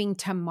continuing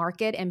to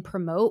market and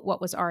promote what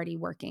was already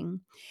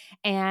working.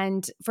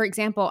 And for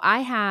example,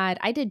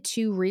 I did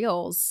 2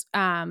 reels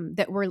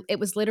it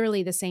was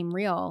literally the same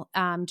reel,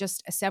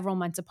 just several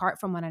months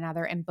apart from one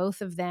another. And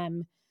both of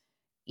them,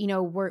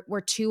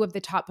 were 2 of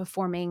the top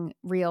performing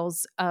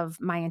reels of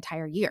my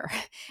entire year.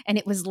 And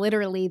it was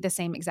literally the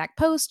same exact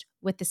post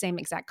with the same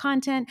exact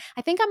content.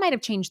 I think I might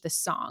have changed the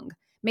song.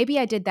 Maybe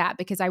I did that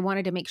because I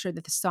wanted to make sure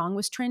that the song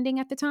was trending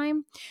at the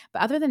time.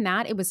 But other than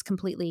that, it was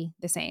completely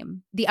the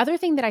same. The other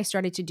thing that I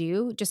started to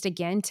do, just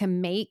again, to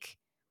make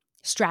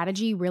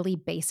strategy really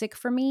basic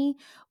for me,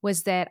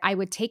 was that I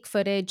would take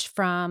footage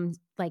from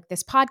like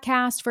this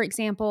podcast, for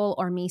example,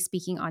 or me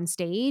speaking on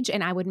stage,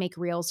 and I would make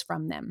reels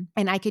from them.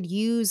 And I could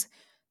use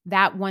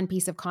that one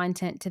piece of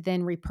content to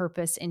then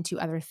repurpose into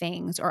other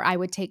things. Or I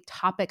would take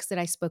topics that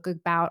I spoke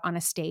about on a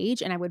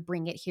stage and I would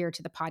bring it here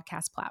to the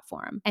podcast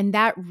platform. And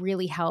that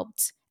really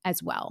helped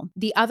as well.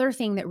 The other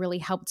thing that really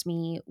helped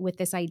me with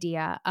this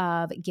idea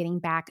of getting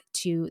back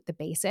to the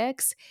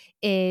basics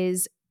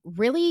is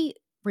really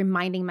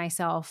reminding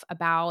myself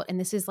about, and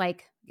this is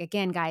like,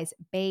 again, guys,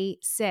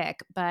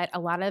 basic, but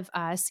a lot of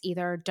us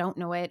either don't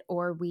know it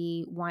or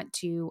we want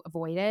to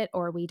avoid it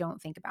or we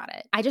don't think about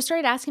it. I just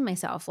started asking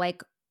myself,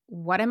 like,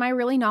 what am I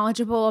really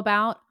knowledgeable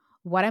about?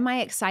 what am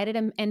I excited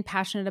and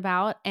passionate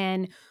about,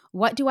 and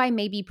what do I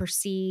maybe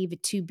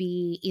perceive to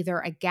be either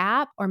a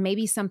gap or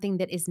maybe something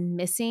that is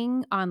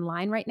missing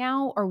online right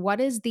now, or what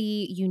is the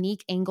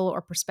unique angle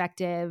or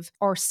perspective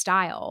or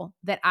style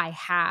that I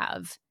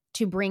have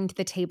to bring to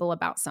the table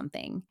about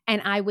something.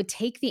 And I would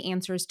take the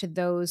answers to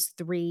those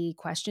three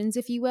questions,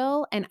 if you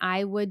will, and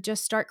I would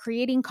just start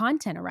creating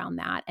content around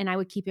that. And I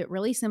would keep it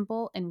really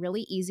simple and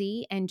really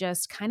easy and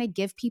just kind of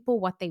give people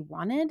what they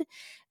wanted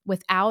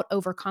without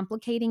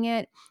overcomplicating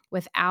it,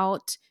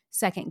 without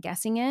second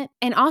guessing it,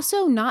 and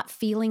also not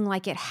feeling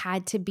like it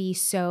had to be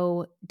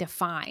so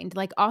defined.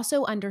 Like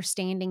also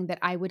understanding that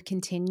I would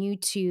continue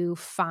to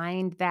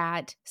find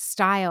that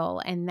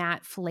style and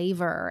that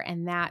flavor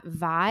and that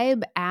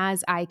vibe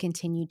as I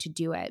continue to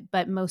do it.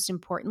 But most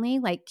importantly,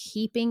 like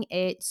keeping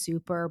it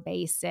super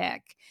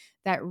basic.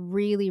 That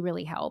really,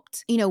 really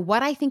helped. You know,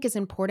 what I think is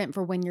important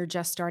for when you're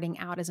just starting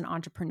out as an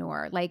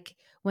entrepreneur, like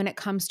when it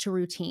comes to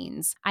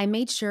routines, I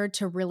made sure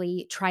to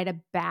really try to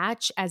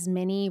batch as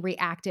many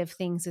reactive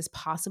things as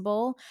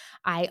possible.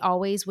 I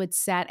always would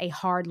set a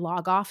hard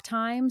log off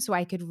time so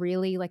I could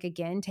really, like,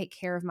 again, take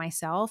care of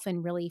myself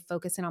and really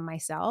focus in on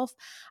myself.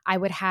 I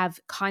would have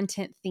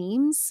content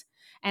themes.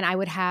 And I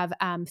would have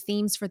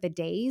themes for the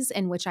days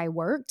in which I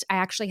worked. I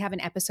actually have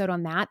an episode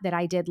on that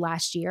I did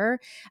last year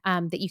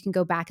that you can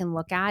go back and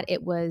look at.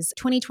 It was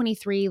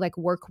 2023, like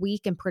work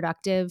week and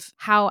productive,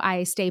 how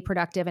I stay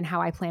productive and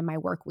how I plan my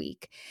work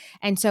week.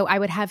 And so I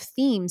would have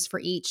themes for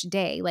each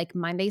day. Like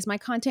Monday's my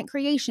content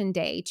creation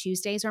day,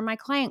 Tuesdays are my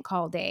client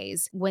call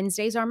days,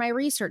 Wednesdays are my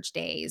research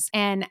days.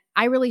 And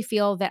I really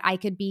feel that I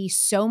could be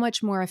so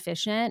much more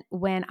efficient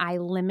when I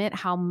limit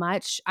how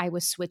much I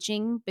was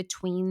switching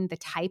between the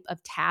type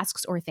of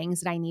tasks or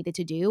things that I needed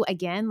to do.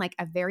 Again, like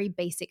a very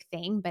basic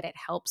thing, but it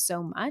helps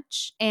so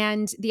much.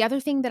 And the other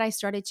thing that I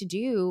started to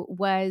do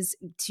was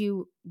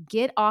to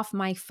get off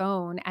my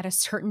phone at a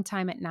certain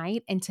time at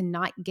night and to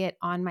not get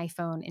on my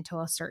phone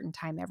until a certain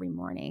time every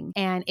morning.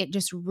 And it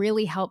just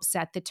really helps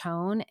set the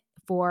tone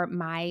for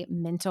my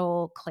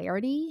mental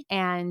clarity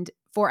and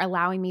for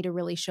allowing me to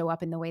really show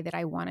up in the way that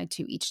I wanted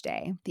to each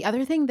day. The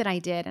other thing that I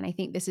did, and I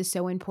think this is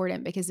so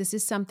important because this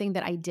is something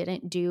that I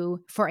didn't do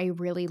for a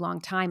really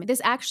long time. This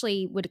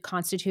actually would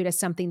constitute as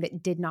something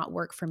that did not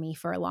work for me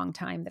for a long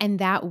time. And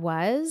that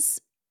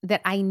was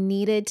that I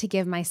needed to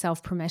give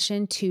myself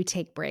permission to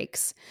take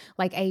breaks,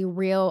 like a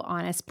real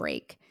honest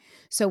break.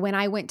 So when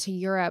I went to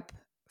Europe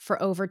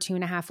for over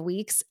 2.5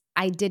 weeks,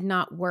 I did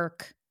not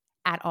work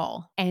at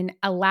all, and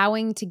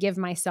allowing to give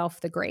myself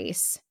the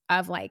grace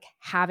of like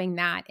having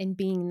that and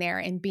being there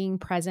and being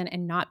present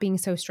and not being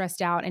so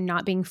stressed out and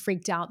not being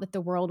freaked out that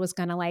the world was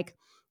going to like,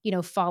 you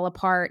know, fall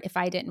apart if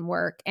I didn't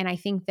work. And I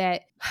think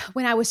that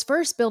when I was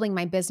first building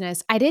my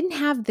business, I didn't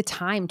have the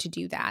time to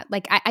do that.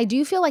 Like, I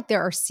do feel like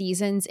there are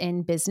seasons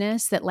in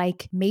business that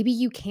like maybe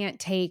you can't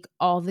take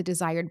all the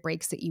desired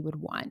breaks that you would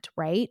want,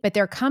 right? But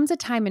there comes a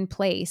time and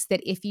place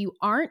that if you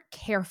aren't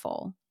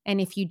careful, and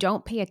if you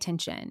don't pay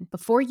attention,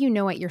 before you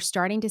know it, you're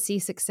starting to see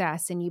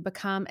success and you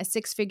become a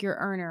 6-figure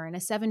earner and a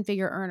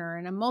 7-figure earner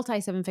and a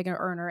multi-7-figure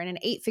earner and an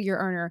 8-figure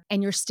earner,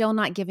 and you're still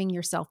not giving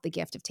yourself the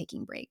gift of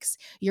taking breaks.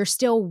 You're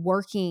still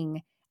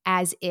working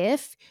as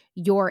if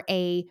you're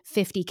a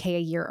 50K a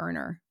year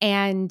earner.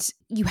 And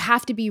you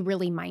have to be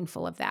really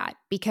mindful of that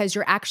because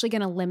you're actually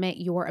going to limit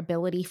your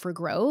ability for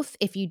growth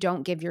if you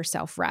don't give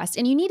yourself rest.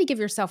 And you need to give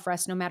yourself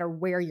rest no matter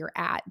where you're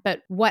at.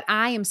 But what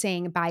I am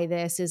saying by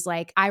this is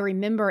like, I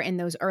remember in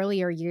those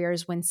earlier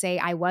years when, say,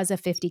 I was a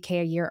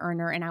 50K a year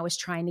earner and I was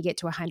trying to get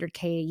to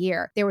 100K a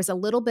year, there was a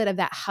little bit of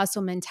that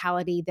hustle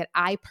mentality that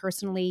I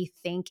personally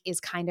think is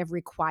kind of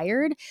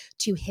required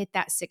to hit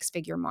that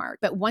 6-figure mark.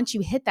 But once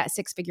you hit that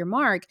 6-figure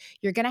mark,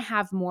 you're going to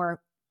have more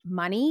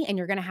money and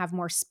you're going to have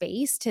more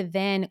space to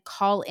then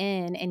call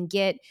in and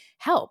get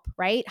help,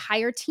 right?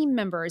 Hire team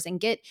members and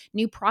get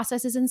new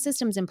processes and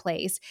systems in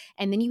place.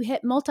 And then you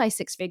hit multi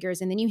 6 figures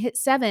and then you hit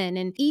 7.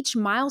 And each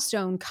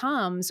milestone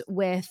comes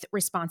with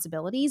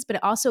responsibilities, but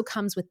it also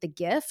comes with the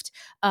gift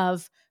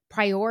of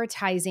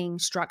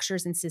prioritizing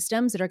structures and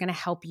systems that are going to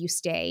help you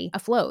stay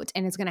afloat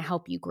and it's going to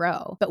help you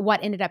grow. But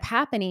what ended up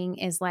happening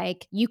is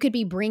like you could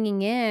be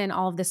bringing in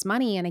all of this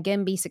money and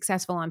again be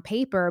successful on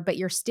paper, but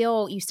you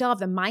still have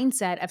the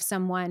mindset of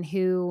someone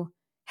who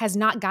has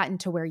not gotten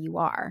to where you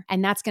are.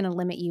 And that's going to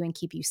limit you and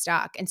keep you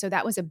stuck. And so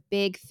that was a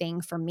big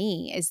thing for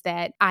me is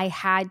that I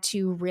had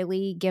to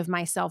really give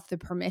myself the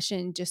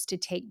permission just to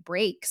take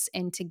breaks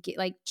and to get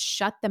like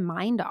shut the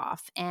mind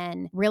off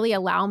and really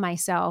allow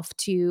myself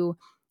to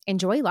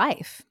enjoy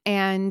life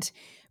and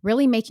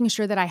really making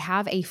sure that I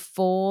have a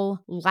full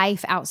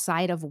life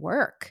outside of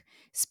work.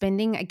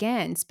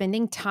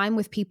 spending time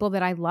with people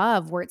that I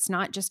love, where it's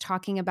not just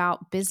talking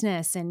about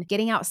business and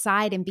getting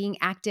outside and being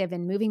active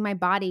and moving my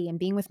body and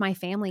being with my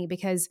family.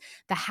 Because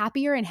the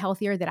happier and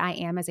healthier that I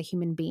am as a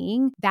human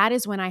being, that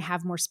is when I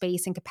have more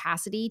space and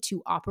capacity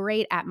to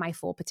operate at my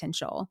full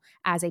potential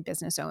as a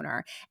business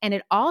owner. And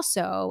it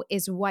also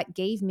is what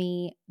gave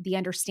me the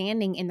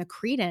understanding and the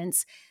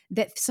credence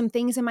that some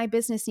things in my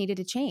business needed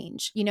to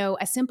change.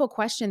 A simple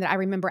question that I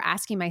remember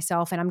asking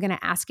myself, and I'm going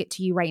to ask it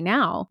to you right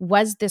now,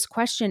 was this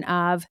question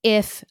of,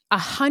 if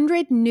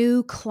 100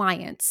 new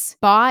clients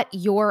bought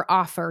your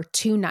offer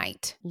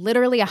tonight,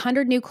 literally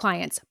 100 new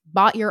clients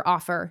bought your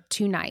offer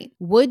tonight,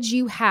 would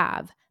you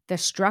have the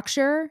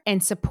structure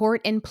and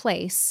support in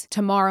place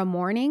tomorrow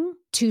morning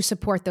to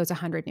support those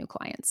 100 new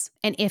clients?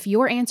 And if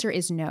your answer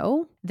is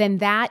no, then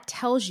that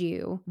tells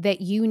you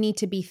that you need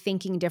to be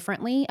thinking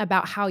differently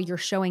about how you're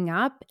showing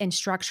up and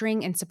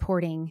structuring and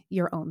supporting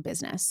your own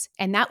business.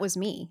 And that was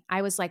me.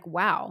 I was like,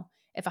 wow.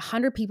 If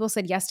 100 people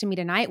said yes to me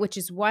tonight, which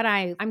is what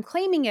I'm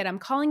claiming it, I'm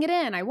calling it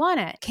in, I want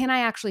it, can I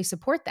actually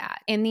support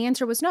that? And the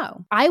answer was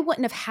no. I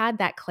wouldn't have had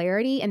that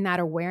clarity and that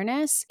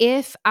awareness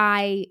if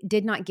I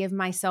did not give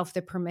myself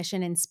the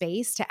permission and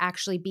space to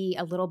actually be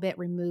a little bit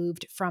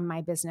removed from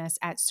my business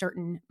at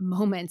certain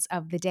moments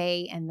of the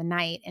day and the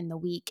night and the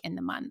week and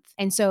the month.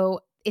 And so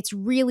it's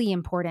really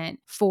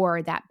important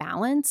for that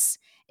balance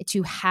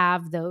to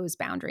have those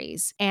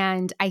boundaries.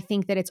 And I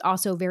think that it's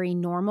also very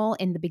normal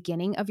in the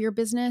beginning of your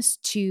business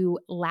to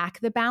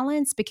lack the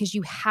balance, because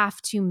you have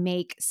to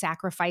make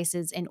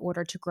sacrifices in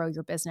order to grow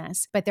your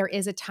business. But there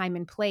is a time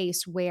and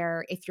place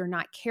where, if you're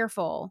not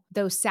careful,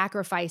 those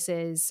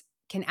sacrifices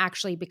can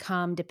actually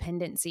become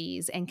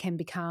dependencies and can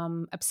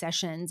become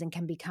obsessions and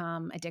can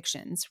become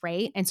addictions,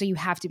 right? And so you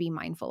have to be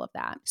mindful of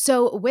that.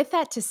 So with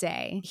that to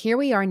say, here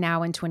we are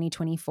now in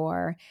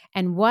 2024.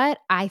 And what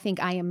I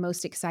think I am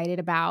most excited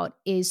about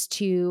is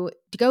to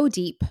go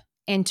deep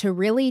and to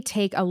really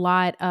take a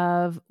lot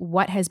of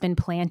what has been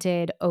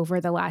planted over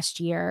the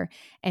last year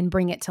and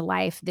bring it to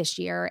life this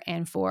year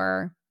and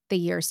for the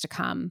years to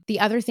come. The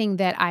other thing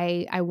that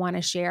I want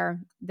to share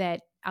that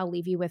I'll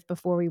leave you with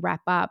before we wrap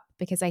up,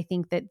 because I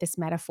think that this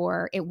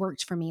metaphor, it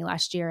worked for me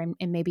last year,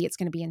 and maybe it's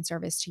going to be in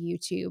service to you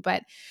too.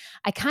 But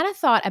I kind of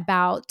thought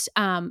about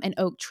an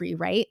oak tree,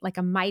 right? Like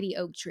a mighty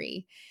oak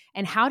tree.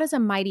 And how does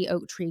a mighty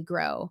oak tree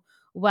grow?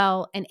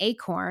 Well, an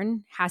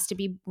acorn has to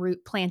be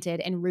planted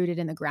and rooted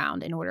in the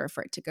ground in order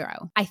for it to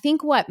grow. I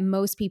think what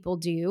most people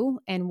do,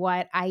 and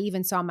what I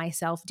even saw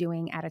myself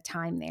doing at a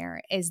time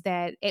there, is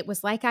that it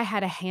was like I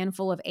had a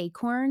handful of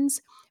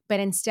acorns, but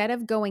instead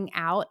of going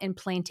out and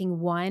planting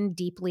one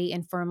deeply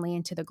and firmly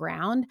into the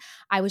ground,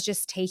 I was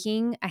just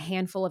taking a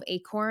handful of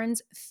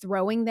acorns,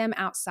 throwing them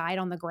outside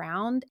on the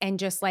ground, and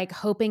just like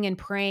hoping and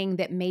praying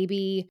that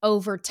maybe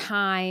over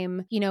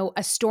time,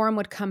 a storm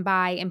would come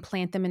by and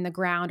plant them in the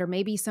ground, or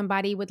maybe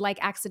somebody would like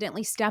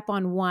accidentally step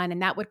on one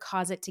and that would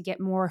cause it to get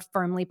more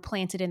firmly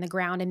planted in the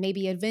ground, and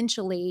maybe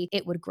eventually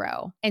it would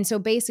grow. And so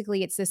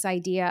basically it's this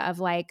idea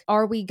of like,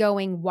 are we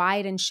going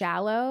wide and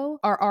shallow,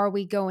 or are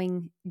we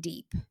going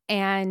deep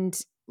and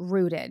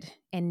rooted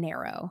and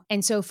narrow?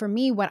 And so for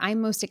me, what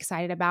I'm most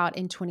excited about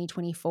in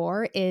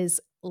 2024 is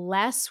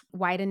less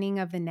widening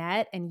of the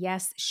net and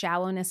yes,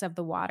 shallowness of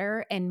the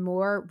water, and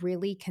more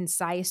really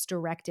concise,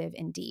 directive,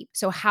 and deep.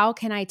 So how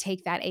can I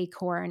take that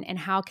acorn and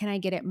how can I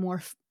get it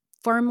more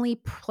firmly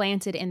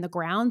planted in the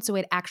ground so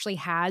it actually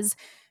has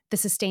the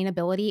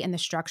sustainability and the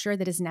structure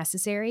that is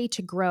necessary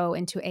to grow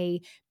into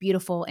a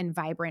beautiful and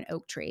vibrant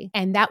oak tree?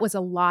 And that was a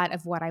lot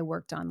of what I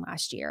worked on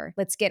last year.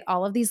 Let's get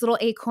all of these little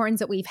acorns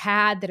that we've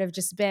had that have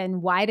just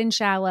been wide and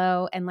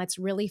shallow, and let's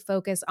really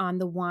focus on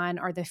the one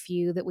or the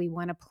few that we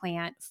want to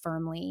plant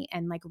firmly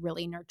and like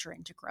really nurture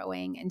into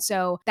growing. And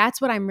so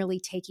that's what I'm really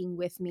taking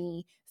with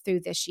me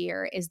through this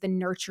year, is the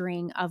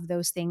nurturing of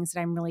those things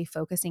that I'm really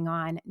focusing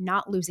on,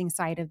 not losing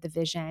sight of the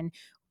vision,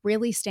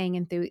 really staying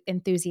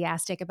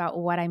enthusiastic about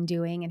what I'm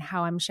doing and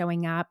how I'm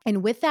showing up.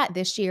 And with that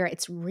this year,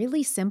 it's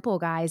really simple,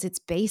 guys. It's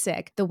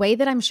basic. The way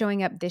that I'm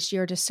showing up this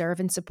year to serve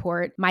and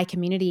support my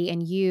community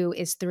and you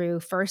is through,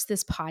 first,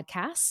 this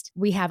podcast.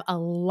 We have a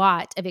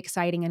lot of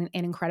exciting and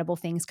incredible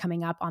things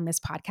coming up on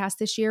this podcast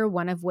this year,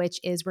 one of which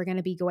is we're going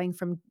to be going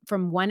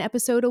from one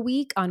episode a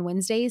week on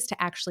Wednesdays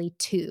to actually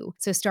two.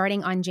 So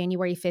starting on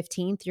January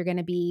 15th, you're going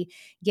to be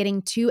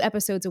getting 2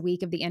 episodes a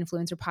week of the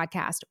Influencer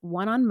Podcast,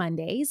 one on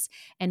Mondays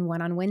and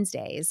one on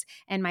Wednesdays.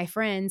 And my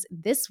friends,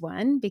 this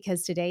one,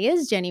 because today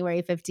is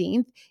January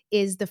 15th,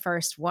 is the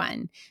first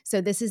one.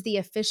 So this is the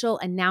official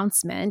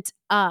announcement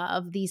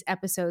of these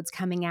episodes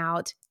coming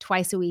out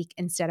twice a week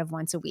instead of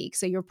once a week.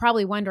 So you're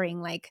probably wondering,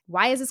 like,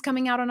 why is this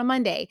coming out on a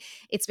Monday?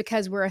 It's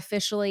because we're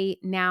officially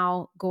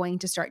now going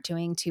to start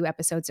doing 2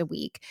 episodes a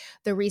week.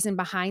 The reason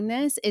behind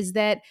this is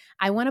that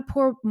I want to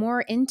pour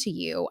more into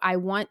you. I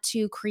want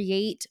to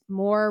create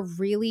more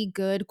really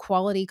good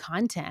quality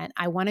content.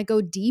 I want to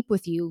go deep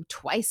with you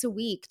twice a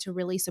week week to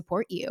really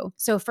support you.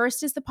 So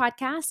first is the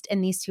podcast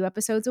and these 2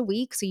 episodes a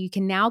week, so you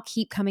can now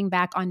keep coming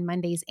back on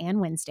Mondays and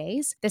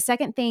Wednesdays. The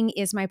second thing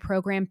is my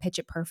program, Pitch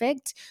It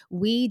Perfect.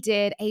 We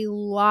did a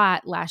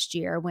lot last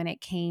year when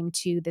it came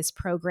to this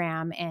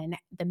program and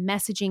the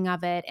messaging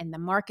of it and the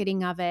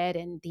marketing of it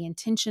and the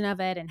intention of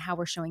it and how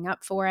we're showing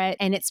up for it.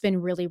 And it's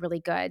been really, really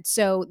good.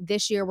 So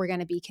this year we're going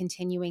to be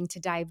continuing to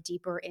dive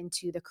deeper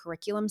into the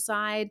curriculum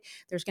side.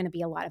 There's going to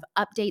be a lot of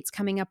updates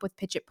coming up with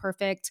Pitch It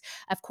Perfect.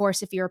 Of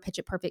course, if you're a Pitch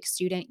It Perfect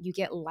student, you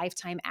get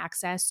lifetime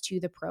access to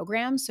the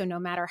program. So no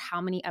matter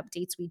how many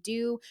updates we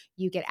do,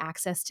 you get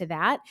access to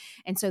that.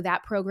 And so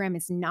that program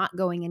is not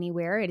going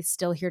anywhere. It is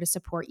still here to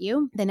support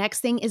you. The next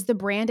thing is the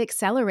Brand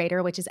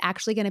Accelerator, which is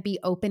actually going to be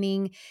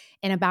opening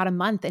in about a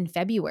month in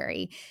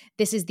February.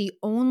 This is the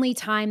only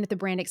time that the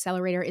Brand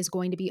Accelerator is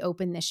going to be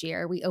open this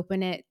year. We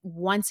open it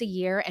once a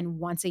year and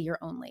once a year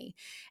only.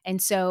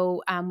 And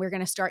so we're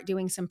going to start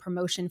doing some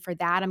promotion for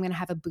that. I'm going to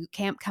have a boot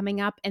camp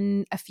coming up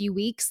in a few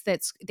weeks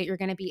that you're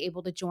going to be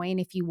able to join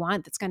if you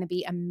want. That's going to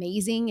be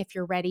amazing if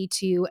you're ready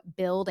to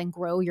build and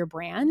grow your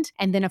brand.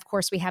 And then, of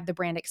course, we have the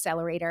Brand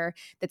Accelerator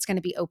that's going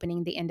to be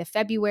opening the end of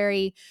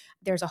February.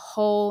 There's a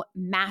whole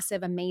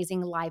massive,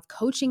 amazing live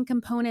coaching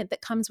component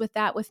that comes with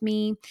that with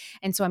me.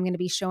 And so I'm going to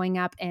be showing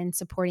up and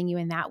supporting you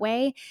in that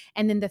way.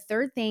 And then the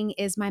third thing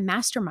is my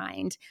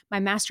mastermind. My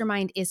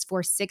mastermind is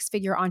for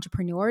 6-figure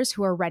entrepreneurs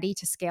who are ready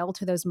to scale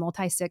to those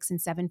multi-6 and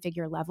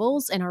 7-figure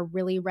levels and are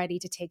really ready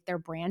to take their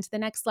brand to the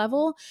next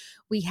level.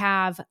 We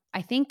have,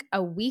 I think,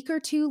 a week or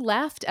 2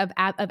 left of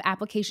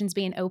applications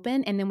being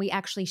open, and then we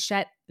actually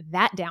shut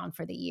that down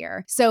for the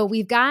year. So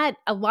we've got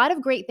a lot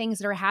of great things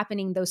that are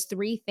happening, those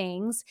 3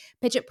 things.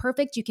 Pitch It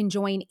Perfect, you can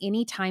join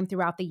anytime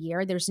throughout the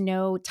year. There's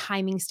no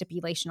timing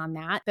stipulation on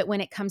that. But when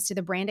it comes to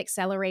the Brand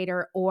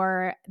Accelerator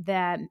or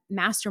the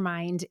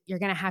Mastermind, you're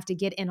going to have to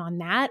get in on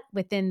that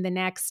within the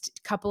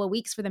next couple of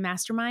weeks for the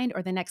Mastermind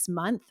or the next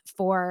month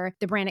for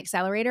the Brand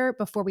Accelerator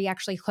before we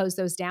actually close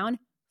those down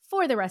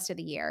for the rest of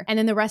the year. And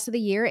then the rest of the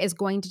year is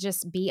going to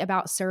just be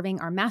about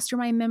serving our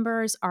mastermind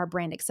members, our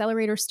Brand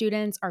Accelerator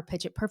students, our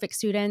Pitch It Perfect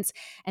students,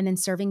 and then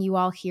serving you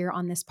all here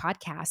on this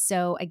podcast.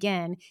 So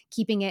again,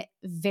 keeping it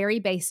very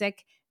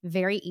basic,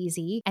 very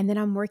easy. And then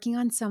I'm working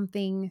on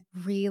something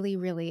really,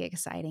 really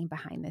exciting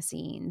behind the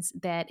scenes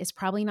that is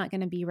probably not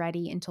going to be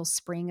ready until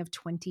spring of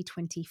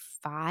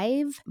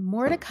 2025.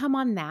 More to come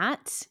on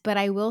that. But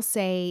I will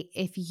say,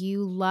 if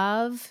you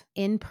love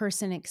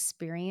in-person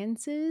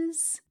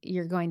experiences,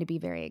 you're going to be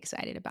very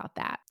excited about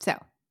that. So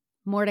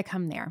more to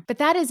come there. But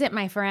that is it,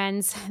 my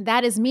friends.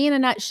 That is me in a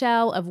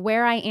nutshell of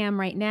where I am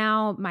right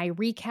now, my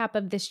recap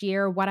of this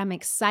year, what I'm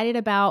excited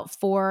about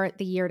for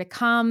the year to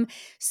come.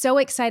 So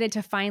excited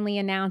to finally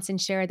announce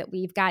and share that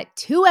we've got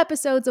 2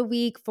 episodes a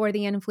week for the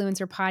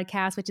Influencer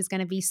Podcast, which is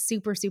going to be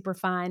super, super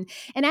fun.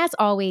 And as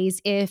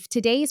always, if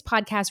today's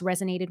podcast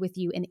resonated with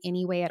you in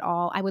any way at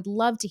all, I would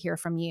love to hear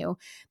from you.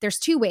 There's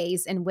 2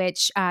 ways in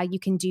which you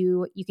can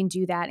do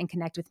that and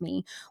connect with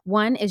me.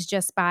 One is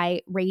just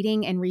by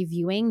rating and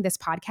reviewing this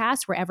podcast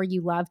wherever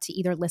you love to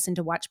either listen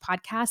to watch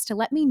podcasts, to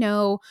let me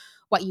know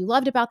what you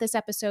loved about this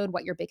episode,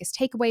 what your biggest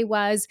takeaway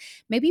was.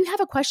 Maybe you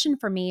have a question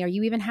for me, or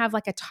you even have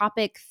like a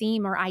topic,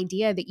 theme, or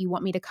idea that you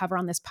want me to cover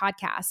on this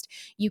podcast.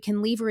 You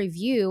can leave a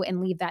review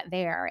and leave that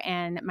there,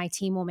 and my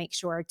team will make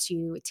sure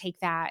to take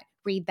that,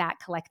 read that,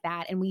 collect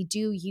that. And we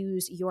do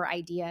use your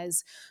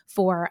ideas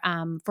for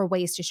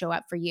ways to show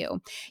up for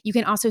you. You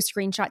can also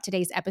screenshot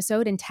today's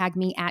episode and tag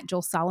me at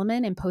Jill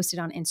Solomon and post it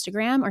on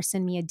Instagram, or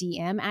send me a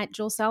DM at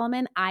Jill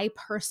Solomon. I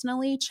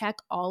personally check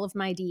all of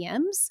my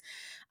DMs.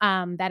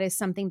 That is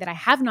something that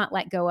I have not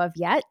let go of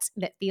yet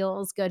that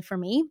feels good for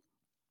me.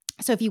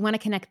 So if you want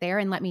to connect there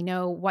and let me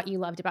know what you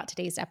loved about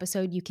today's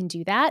episode, you can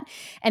do that.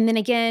 And then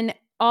again,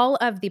 all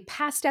of the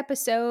past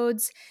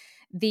episodes,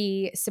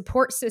 the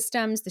support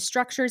systems, the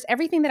structures,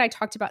 everything that I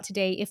talked about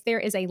today, if there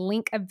is a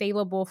link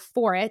available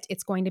for it,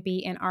 it's going to be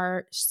in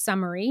our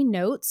summary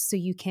notes, so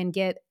you can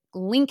get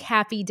link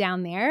happy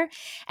down there.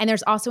 And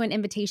there's also an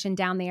invitation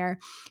down there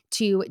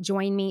to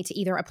join me, to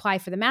either apply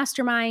for the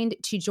mastermind,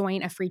 to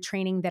join a free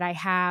training that I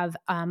have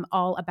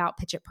all about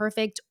Pitch It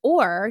Perfect,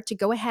 or to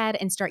go ahead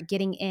and start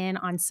getting in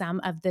on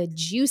some of the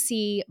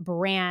juicy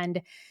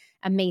brand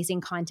amazing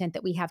content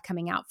that we have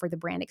coming out for the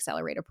Brand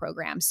Accelerator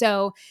program.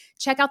 So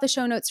check out the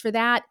show notes for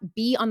that.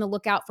 Be on the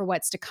lookout for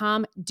what's to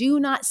come.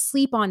 Do not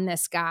sleep on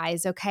this,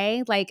 guys,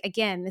 okay? Like,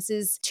 again, this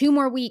is 2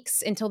 more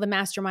weeks until the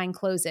mastermind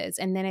closes,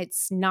 and then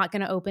it's not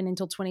going to open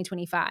until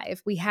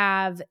 2025. We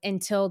have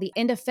until the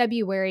end of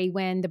February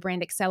when the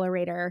Brand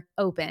Accelerator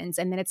opens,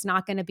 and then it's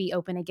not going to be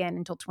open again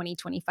until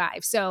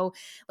 2025. So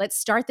let's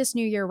start this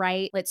new year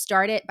right. Let's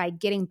start it by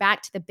getting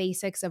back to the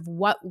basics of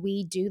what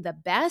we do the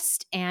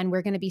best, and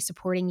we're going to be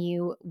supporting you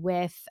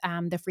with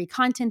the free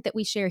content that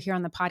we share here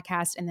on the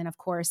podcast. And then, of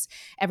course,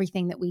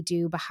 everything that we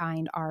do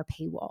behind our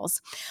paywalls.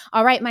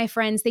 All right, my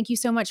friends, thank you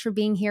so much for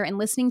being here and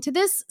listening to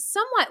this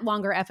somewhat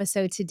longer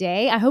episode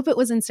today. I hope it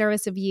was in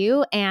service of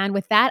you. And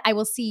with that, I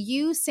will see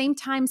you same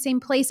time, same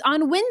place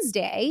on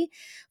Wednesday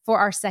for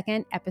our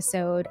second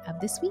episode of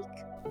this week.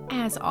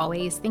 As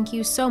always, thank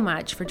you so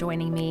much for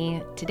joining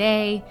me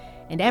today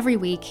and every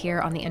week here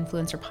on the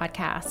Influencer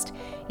Podcast.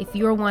 If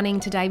you're wanting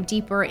to dive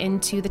deeper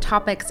into the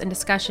topics and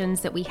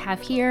discussions that we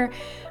have here,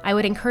 I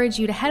would encourage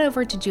you to head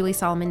over to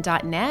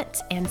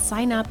juliesolomon.net and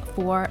sign up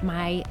for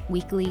my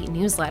weekly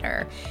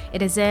newsletter.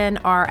 It is in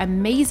our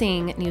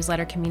amazing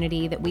newsletter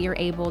community that we are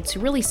able to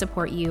really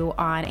support you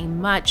on a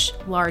much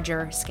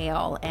larger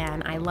scale.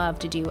 And I love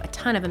to do a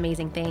ton of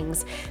amazing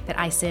things that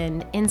I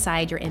send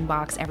inside your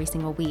inbox every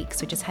single week.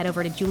 So just head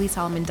over to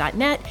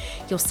juliesolomon.net.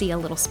 You'll see a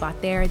little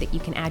spot there that you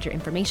can add your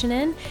information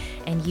in,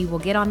 and you will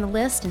get on the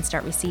list and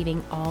start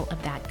receiving all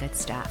of that good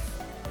stuff.